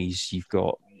companies. You've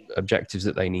got objectives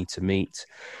that they need to meet.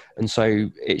 And so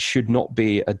it should not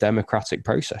be a democratic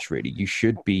process, really. You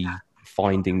should be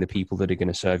finding the people that are going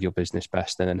to serve your business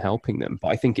best and then helping them. But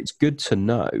I think it's good to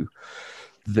know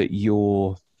that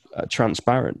you're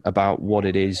transparent about what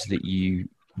it is that you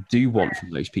do want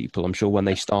from those people. I'm sure when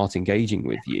they start engaging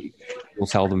with you, you'll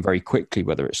tell them very quickly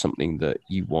whether it's something that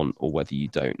you want or whether you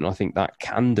don't. And I think that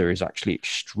candor is actually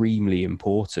extremely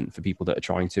important for people that are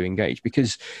trying to engage,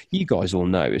 because you guys all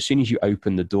know, as soon as you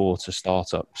open the door to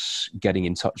startups getting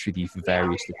in touch with you for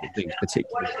various different things,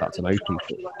 particularly if that's an open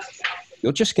call,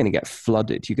 you're just going to get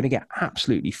flooded. You're going to get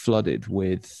absolutely flooded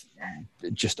with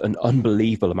just an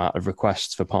unbelievable amount of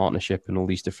requests for partnership and all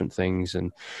these different things.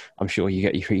 And I'm sure you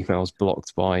get your emails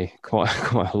blocked by quite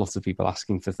a lot of people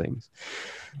asking for things.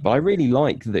 But I really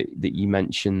like that you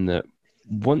mentioned that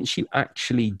once you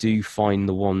actually do find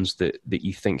the ones that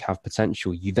you think have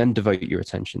potential, you then devote your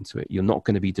attention to it. You're not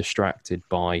going to be distracted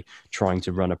by trying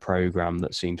to run a program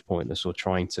that seems pointless or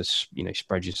trying to,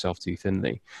 spread yourself too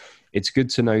thinly. It's good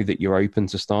to know that you're open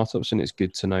to startups, and it's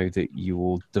good to know that you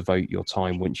will devote your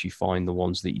time once you find the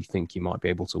ones that you think you might be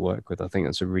able to work with. I think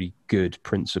that's a really good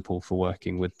principle for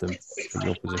working with them from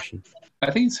your position.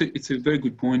 I think it's a very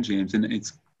good point, James, and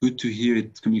it's good to hear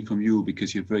it coming from you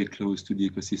because you're very close to the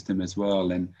ecosystem as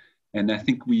well. And I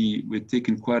think we've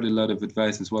taken quite a lot of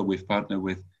advice as well. We've partnered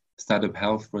with Startup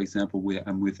Health, for example, where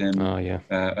I'm with them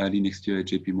early next year at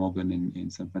JP Morgan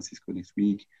in San Francisco next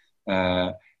week.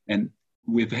 And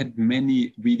we've had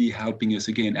many really helping us.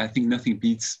 Again, I think nothing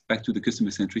beats back to the customer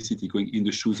centricity, going in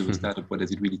the shoes of a startup. What does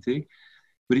it really take?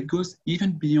 But it goes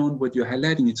even beyond what you're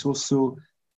highlighting. It's also,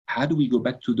 how do we go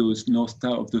back to those North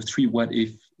Star of those 3 what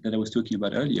if that I was talking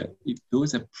about earlier?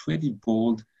 Those are pretty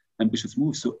bold, ambitious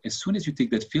moves. So as soon as you take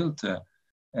that filter,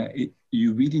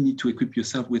 you really need to equip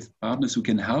yourself with partners who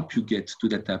can help you get to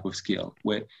that type of scale,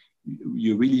 where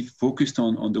you're really focused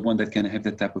on the one that can have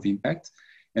that type of impact.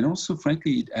 And also,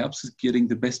 frankly, it helps us getting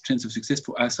the best chance of success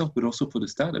for ourselves, but also for the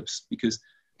startups, because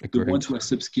the ones who are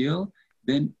subscale,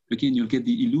 then again, you'll get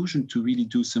the illusion to really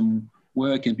do some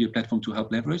work and be a platform to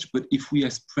help leverage. But if we are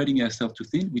spreading ourselves too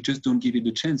thin, we just don't give it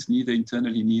a chance, neither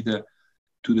internally, neither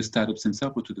to the startups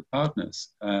themselves or to the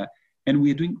partners. And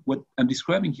we're doing what I'm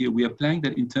describing here. We are applying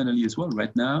that internally as well.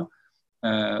 Right now,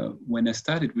 when I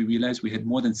started, we realized we had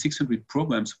more than 600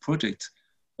 projects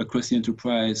across the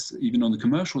enterprise, even on the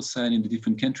commercial side in the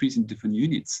different countries, in different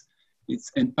units.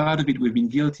 And part of it, we've been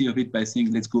guilty of it by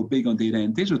saying, let's go big on data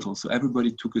and digital. So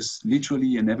everybody took us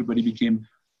literally, and everybody became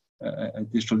a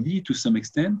digital lead to some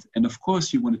extent. And of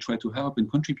course, you want to try to help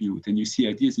and contribute, and you see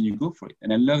ideas and you go for it.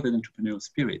 And I love that entrepreneurial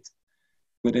spirit.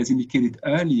 But as indicated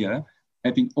earlier,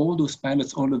 having all those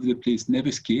pilots all over the place,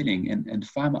 never scaling, and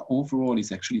pharma overall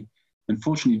is actually,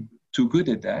 unfortunately, too good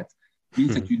at that,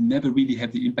 means that you never really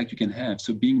have the impact you can have.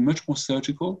 So being much more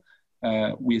surgical,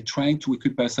 we're trying to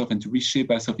equip ourselves and to reshape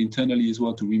ourselves internally as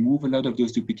well to remove a lot of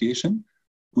those duplication.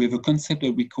 We have a concept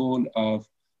that we call of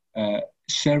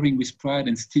sharing with pride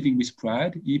and stealing with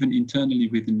pride, even internally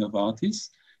within Novartis.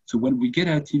 So when we get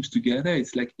our teams together,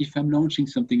 it's like, if I'm launching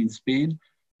something in Spain,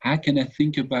 how can I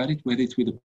think about it, whether it's with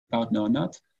a partner or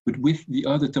not, but with the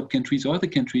other top countries or other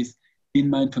countries in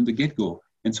mind from the get-go?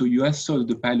 And so you ask sort of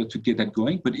the pilot to get that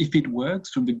going. But if it works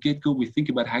from the get-go, we think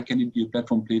about how can it be a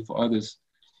platform play for others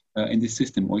in the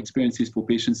system, or experiences for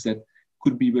patients that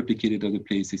could be replicated other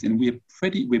places. And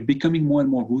we're becoming more and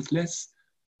more ruthless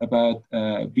about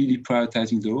really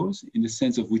prioritizing those in the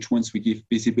sense of which ones we give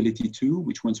visibility to,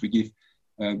 which ones we give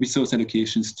resource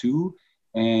allocations to.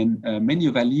 And many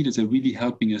of our leaders are really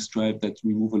helping us drive that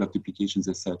removal of duplications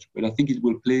as such. But I think it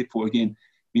will play for, again,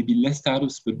 maybe less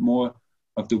startups, but more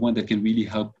of the one that can really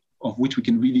help, of which we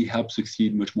can really help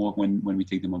succeed much more when we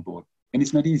take them on board. And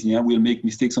it's not easy. Yeah? We'll make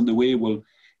mistakes on the way. We'll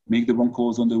make the wrong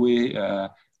calls on the way.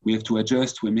 We have to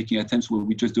adjust. We're making attempts where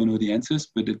we just don't know the answers.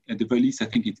 But at the very least, I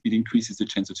think it increases the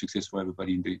chance of success for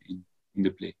everybody in the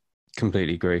play.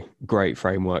 Completely agree. Great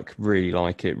framework. Really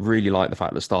like it. Really like the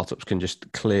fact that startups can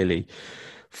just clearly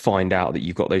find out that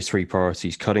you've got those three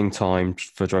priorities: cutting time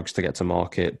for drugs to get to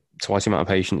market, twice the amount of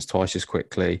patients, twice as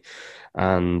quickly,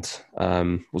 and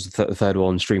was the third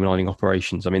one streamlining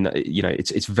operations. I mean,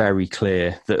 it's very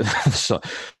clear that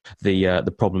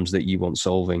the problems that you want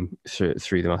solving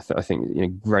through them. I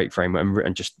think great framework,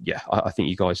 and just I think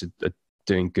you guys are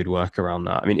doing good work around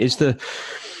that. I mean, is the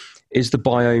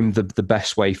biome the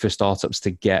best way for startups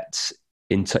to get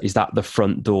into? Is that the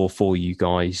front door for you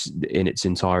guys in its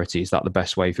entirety? Is that the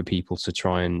best way for people to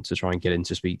try and get in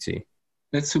to speak to you?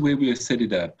 That's the way we have set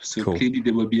it up. So cool. Clearly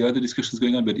there will be other discussions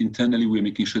going on, but internally we're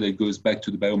making sure that it goes back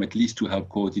to the biome, at least to help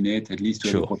coordinate, at least to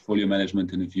have a portfolio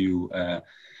management and a view.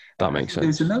 That makes sense.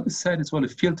 There's another side as well, a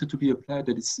filter to be applied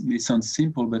that may sound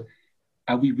simple, but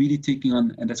are we really taking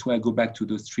on, and that's why I go back to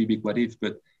those three big what ifs,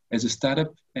 but as a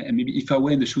startup, and maybe if I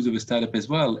were in the shoes of a startup as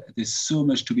well, there's so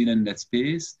much to be done in that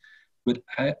space. But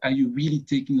are you really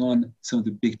taking on some of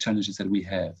the big challenges that we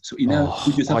have? So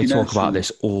I talk about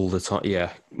this all the time.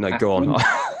 Yeah, no, go on.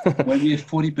 When we have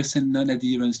 40%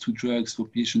 non-adherence to drugs for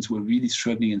patients who are really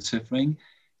struggling and suffering,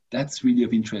 that's really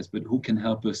of interest. But who can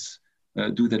help us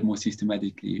do that more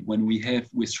systematically? When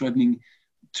we're struggling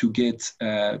to get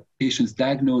patients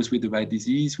diagnosed with the right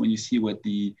disease, when you see what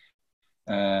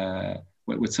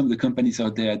some of the companies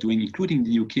out there are doing, including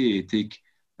the UK, take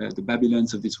the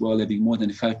Babylons of this world, having more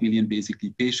than 5 million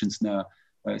basically patients now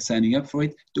signing up for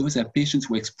it. Those are patients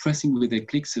who are expressing with their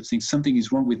clicks of saying something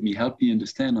is wrong with me, help me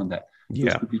understand on that.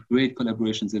 Yeah. Those would be great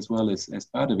collaborations as well as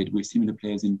part of it with similar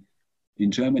players in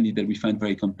Germany that we find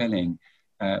very compelling.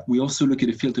 We also look at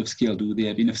a field of scale. Do they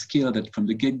have enough scale that from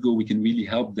the get-go we can really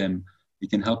help them? We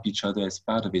can help each other as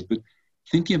part of it. But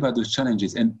thinking about those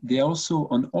challenges, and they also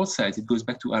on all sides, it goes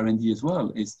back to R&D as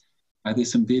well, are there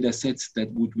some data sets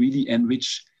that would really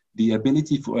enrich the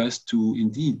ability for us to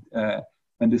indeed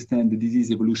understand the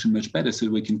disease evolution much better so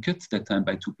we can cut that time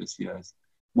by 2+ years.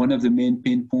 One of the main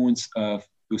pain points of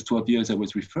those 12 years I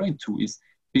was referring to is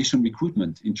patient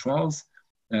recruitment in trials.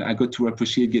 I got to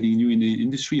appreciate getting new in the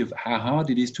industry of how hard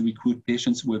it is to recruit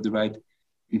patients who have the right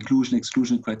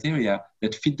inclusion-exclusion criteria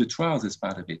that fit the trials as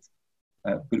part of it.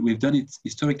 But we've done it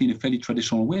historically in a fairly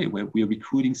traditional way where we are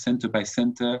recruiting center by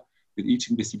center with each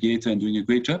investigator and doing a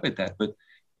great job at that. But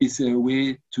is there a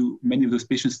way to, many of those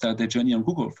patients start their journey on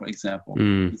Google, for example?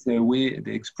 Is there a way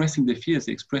they're expressing their fears,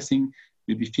 they're expressing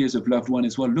maybe fears of loved one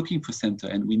as well, looking for center?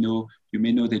 And we know, you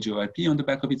may know there's JYP on the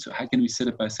back of it, so how can we set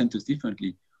up our centers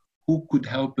differently? Who could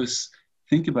help us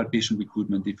think about patient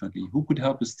recruitment differently? Who could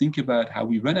help us think about how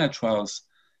we run our trials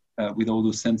with all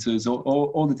those sensors,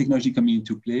 all the technology coming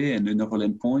into play and the novel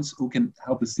endpoints? Who can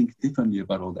help us think differently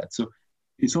about all that? So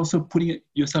it's also putting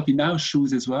yourself in our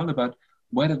shoes as well about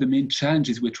what are the main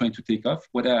challenges we're trying to take off?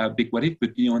 What are our big what if?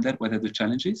 But beyond that, what are the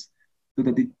challenges? So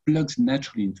that it plugs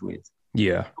naturally into it.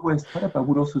 Yeah. As startup, I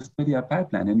would also study our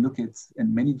pipeline and look at,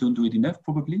 and many don't do it enough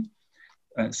probably,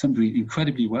 some do it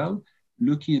incredibly well,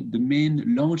 looking at the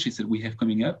main launches that we have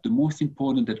coming up, the most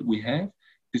important that we have,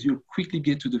 because you'll quickly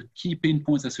get to the key pain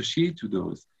points associated to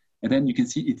those. And then you can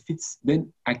see it fits.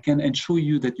 Then I can ensure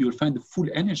you that you'll find the full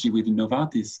energy within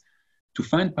Novartis to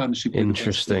find partnership.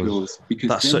 Interesting. With those, because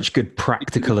that's such good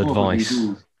practical advice.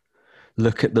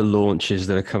 Look at the launches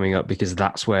that are coming up because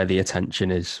that's where the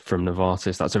attention is from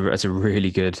Novartis. That's a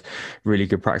really good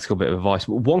practical bit of advice.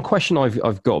 One question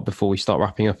I've got before we start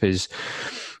wrapping up is,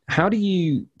 how do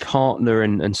you partner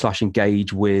and /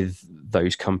 engage with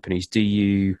those companies? Do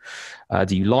you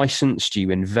license? Do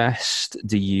you invest?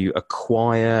 Do you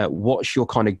acquire? What's your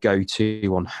kind of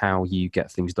go-to on how you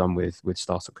get things done with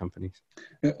startup companies?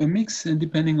 A mix, and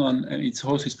depending on it's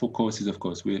horses for courses. Of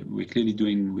course, we're clearly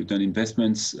we've done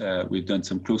investments. We've done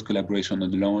some close collaboration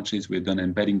on the launches. We've done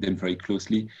embedding them very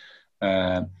closely.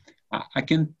 I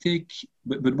can take,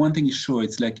 but one thing is sure,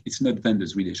 it's not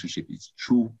vendors relationship. It's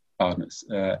true partners.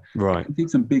 Right. I can take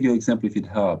some bigger example if it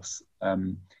helps.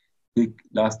 Take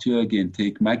last year again,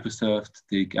 take Microsoft,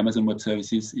 take Amazon Web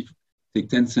Services, take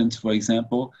Tencent, for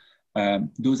example.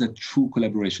 Those are true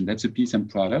collaboration. That's a piece I'm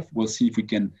proud of. We'll see if we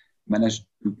can manage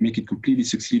to make it completely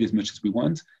succeed as much as we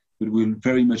want, but we'll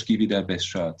very much give it our best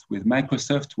shot. With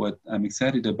Microsoft, what I'm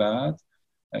excited about,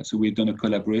 so we've done a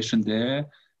collaboration there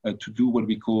to do what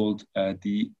we called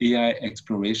the AI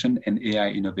exploration and AI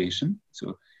innovation.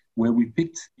 So where we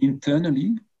picked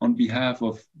internally on behalf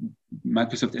of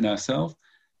Microsoft and ourselves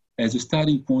as a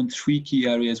starting point, 3 key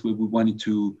areas where we wanted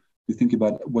to think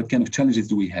about what kind of challenges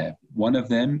do we have. One of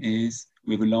them is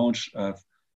we have a launch of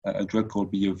a drug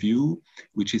called BioView,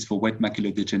 which is for wet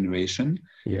macular degeneration.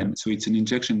 Yeah. And so it's an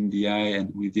injection in the eye,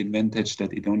 and with the advantage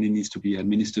that it only needs to be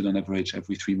administered on average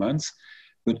every 3 months.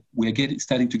 But we're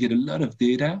starting to get a lot of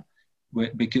data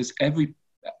because every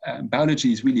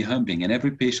biology is really humbling and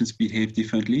every patient behaves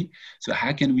differently. So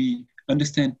how can we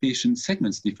understand patient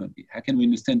segments differently? How can we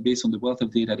understand based on the wealth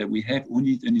of data that we have who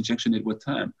needs an injection at what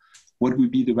time? What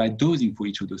would be the right dosing for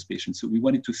each of those patients? So we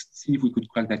wanted to see if we could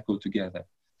crack that code together.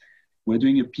 We're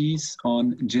doing a piece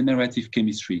on generative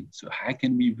chemistry. So how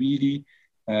can we really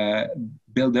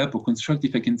build up or construct,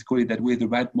 if I can call it that way, the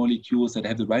right molecules that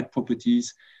have the right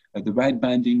properties, the right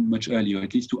binding much earlier,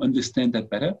 at least to understand that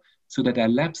better, so that our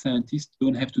lab scientists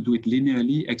don't have to do it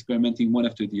linearly, experimenting one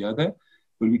after the other,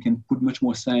 but we can put much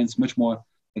more science, much more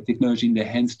technology in their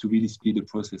hands to really speed the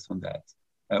process on that.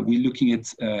 We're looking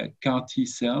at CAR T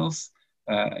cells,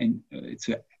 and it's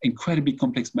an incredibly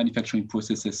complex manufacturing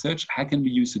process as such. How can we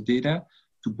use the data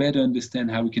to better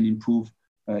understand how we can improve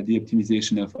the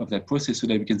optimization of that process so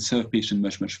that we can serve patients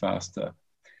much, much faster?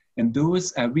 And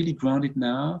those are really grounded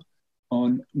now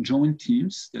on joint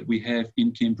teams that we have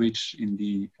in Cambridge, in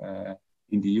the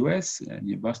US,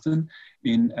 near Boston,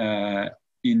 in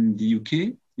the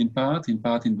UK, in part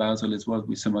in Basel as well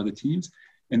with some other teams,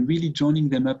 and really joining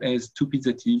them up as 2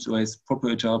 pizza teams or as proper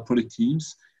agile product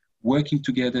teams, working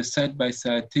together side by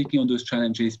side, taking on those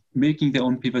challenges, making their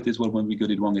own pivot as well when we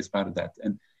got it wrong as part of that.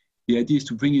 And the idea is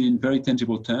to bring it in very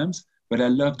tangible terms, but I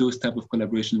love those type of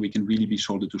collaboration. We can really be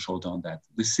shoulder to shoulder on that.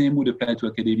 The same would apply to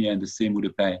academia, and the same would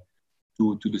apply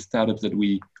to the startups that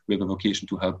we have a vocation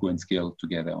to help go and scale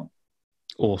together on.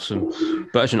 Awesome.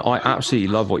 Bertrand, I absolutely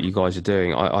love what you guys are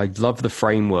doing. I love the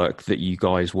framework that you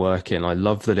guys work in. I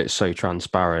love that it's so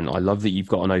transparent. I love that you've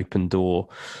got an open door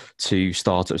to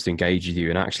startups to engage with you,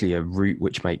 and actually a route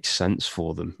which makes sense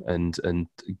for them and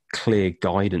clear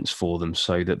guidance for them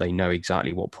so that they know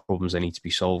exactly what problems they need to be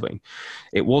solving.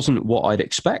 It wasn't what I'd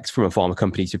expect from a pharma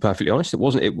company, to be perfectly honest. It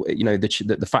wasn't,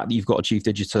 the fact that you've got a chief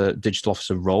digital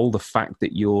officer role, the fact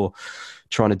that you're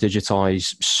trying to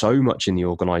digitize so much in the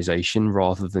organization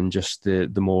rather than just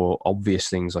the more obvious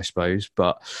things, I suppose.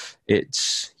 But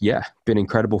it's, been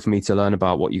incredible for me to learn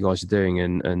about what you guys are doing,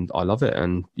 and I love it.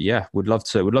 And would love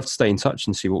to stay in touch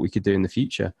and see what we could do in the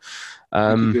future.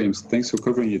 Thank you, James. Thanks for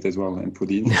covering it as well and for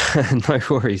the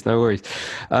No worries.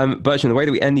 Bertrand, the way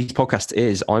that we end these podcasts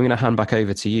is I'm going to hand back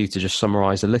over to you to just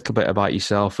summarize a little bit about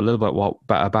yourself, a little bit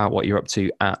about what you're up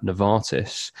to at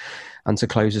Novartis, and to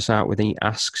close us out with any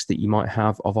asks that you might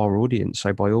have of our audience.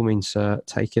 So by all means,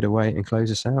 take it away and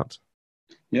close us out.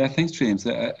 Yeah, thanks, James.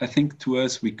 I think to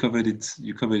us, you covered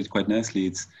it quite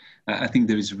nicely. I think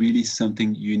there is really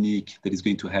something unique that is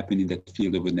going to happen in that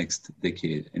field over the next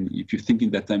decade. And if you think in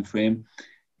that time frame,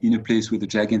 in a place with a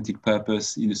gigantic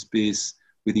purpose, in a space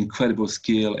with incredible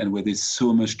scale, and where there's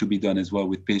so much to be done as well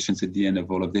with patients at the end of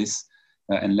all of this,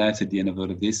 and lives at the end of all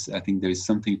of this, I think there is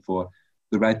something for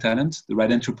the right talent, the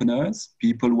right entrepreneurs,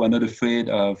 people who are not afraid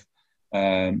of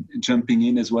jumping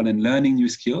in as well and learning new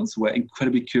skills, who are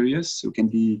incredibly curious, who can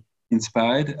be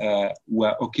inspired, who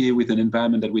are okay with an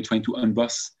environment that we're trying to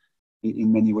unboss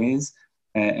in many ways.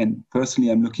 And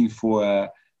personally, I'm looking for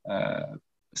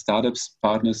startups,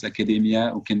 partners, academia,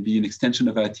 who can be an extension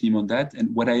of our team on that.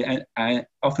 And what I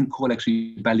often call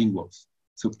actually bilinguals.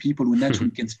 So people who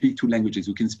naturally can speak 2 languages,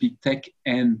 who can speak tech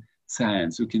and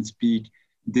science, who can speak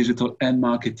digital and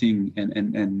marketing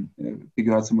and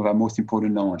figure out some of our most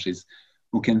important knowledges,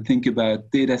 who can think about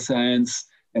data science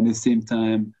and at the same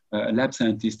time a lab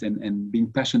scientist and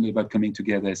being passionate about coming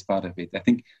together as part of it. I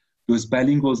think those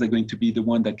bilinguals are going to be the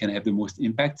one that can have the most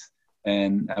impact,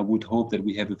 and I would hope that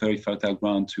we have a very fertile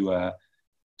ground to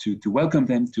welcome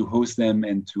them, to host them,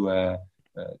 and to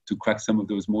crack some of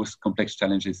those most complex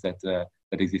challenges that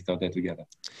exist out there together.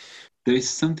 There is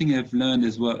something I've learned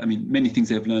as well. I mean, many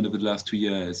things I've learned over the last 2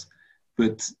 years,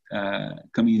 but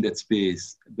coming in that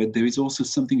space. But there is also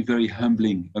something very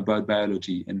humbling about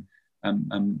biology. And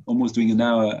I'm almost doing an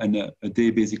hour and a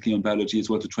day basically on biology as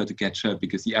well to try to catch up,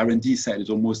 because the R&D side is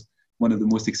almost one of the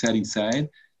most exciting side,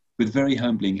 but very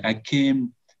humbling. I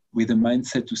came with a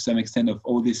mindset to some extent of,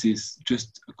 oh, this is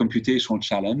just a computational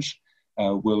challenge,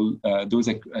 those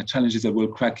are challenges that will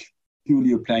crack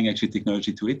purely applying actually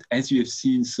technology to it, as you have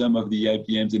seen some of the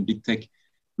IBMs and big tech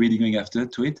really going after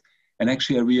to it. And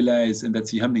actually I realized, and that's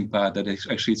the humbling part, that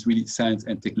actually it's really science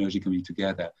and technology coming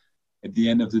together. At the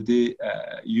end of the day,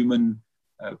 human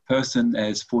person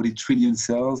has 40 trillion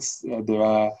cells. There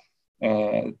are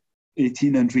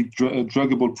 1,800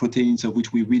 druggable proteins, of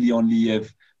which we really only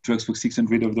have drugs for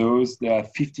 600 of those. There are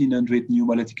 1,500 new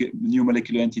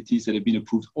molecular entities that have been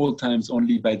approved all times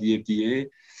only by the FDA.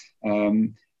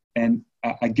 And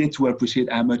I get to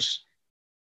appreciate how much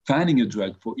finding a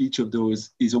drug for each of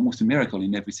those is almost a miracle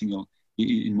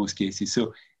in most cases.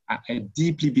 So I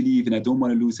deeply believe, and I don't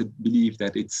want to lose a belief,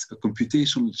 that it's a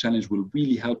computational challenge will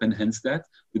really help enhance that.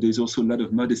 But there's also a lot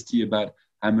of modesty about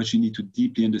how much you need to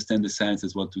deeply understand the science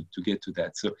as well to get to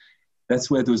that. So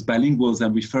that's where those bilinguals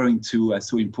I'm referring to are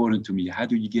so important to me. How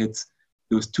do you get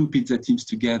those two pizza teams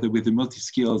together with the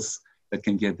multi-skills that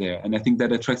can get there? And I think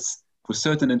that attracts, for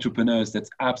certain entrepreneurs, that's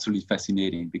absolutely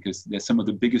fascinating, because there's some of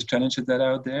the biggest challenges that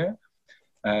are out there.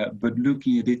 But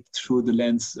looking at it through the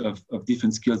lens of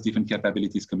different skills, different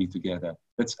capabilities coming together.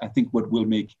 That's, I think, what will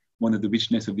make one of the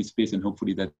richness of this space, and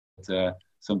hopefully that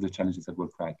some of the challenges that will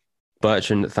crack.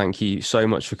 Bertrand, thank you so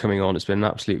much for coming on. It's been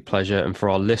an absolute pleasure. And for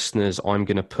our listeners, I'm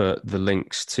going to put the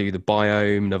links to the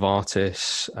Biome,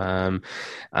 Novartis,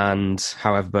 and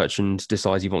however Bertrand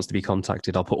decides he wants to be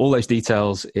contacted. I'll put all those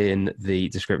details in the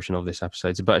description of this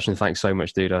episode. So Bertrand, thanks so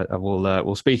much, dude.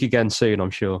 We'll speak again soon, I'm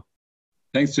sure.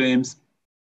 Thanks, James.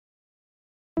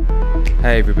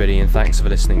 Hey everybody, and thanks for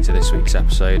listening to this week's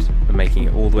episode and making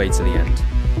it all the way to the end.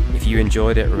 If you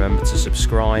enjoyed it, remember to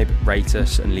subscribe, rate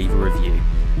us, and leave a review.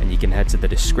 And you can head to the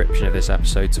description of this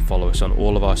episode to follow us on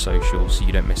all of our socials so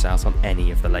you don't miss out on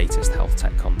any of the latest health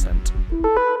tech content.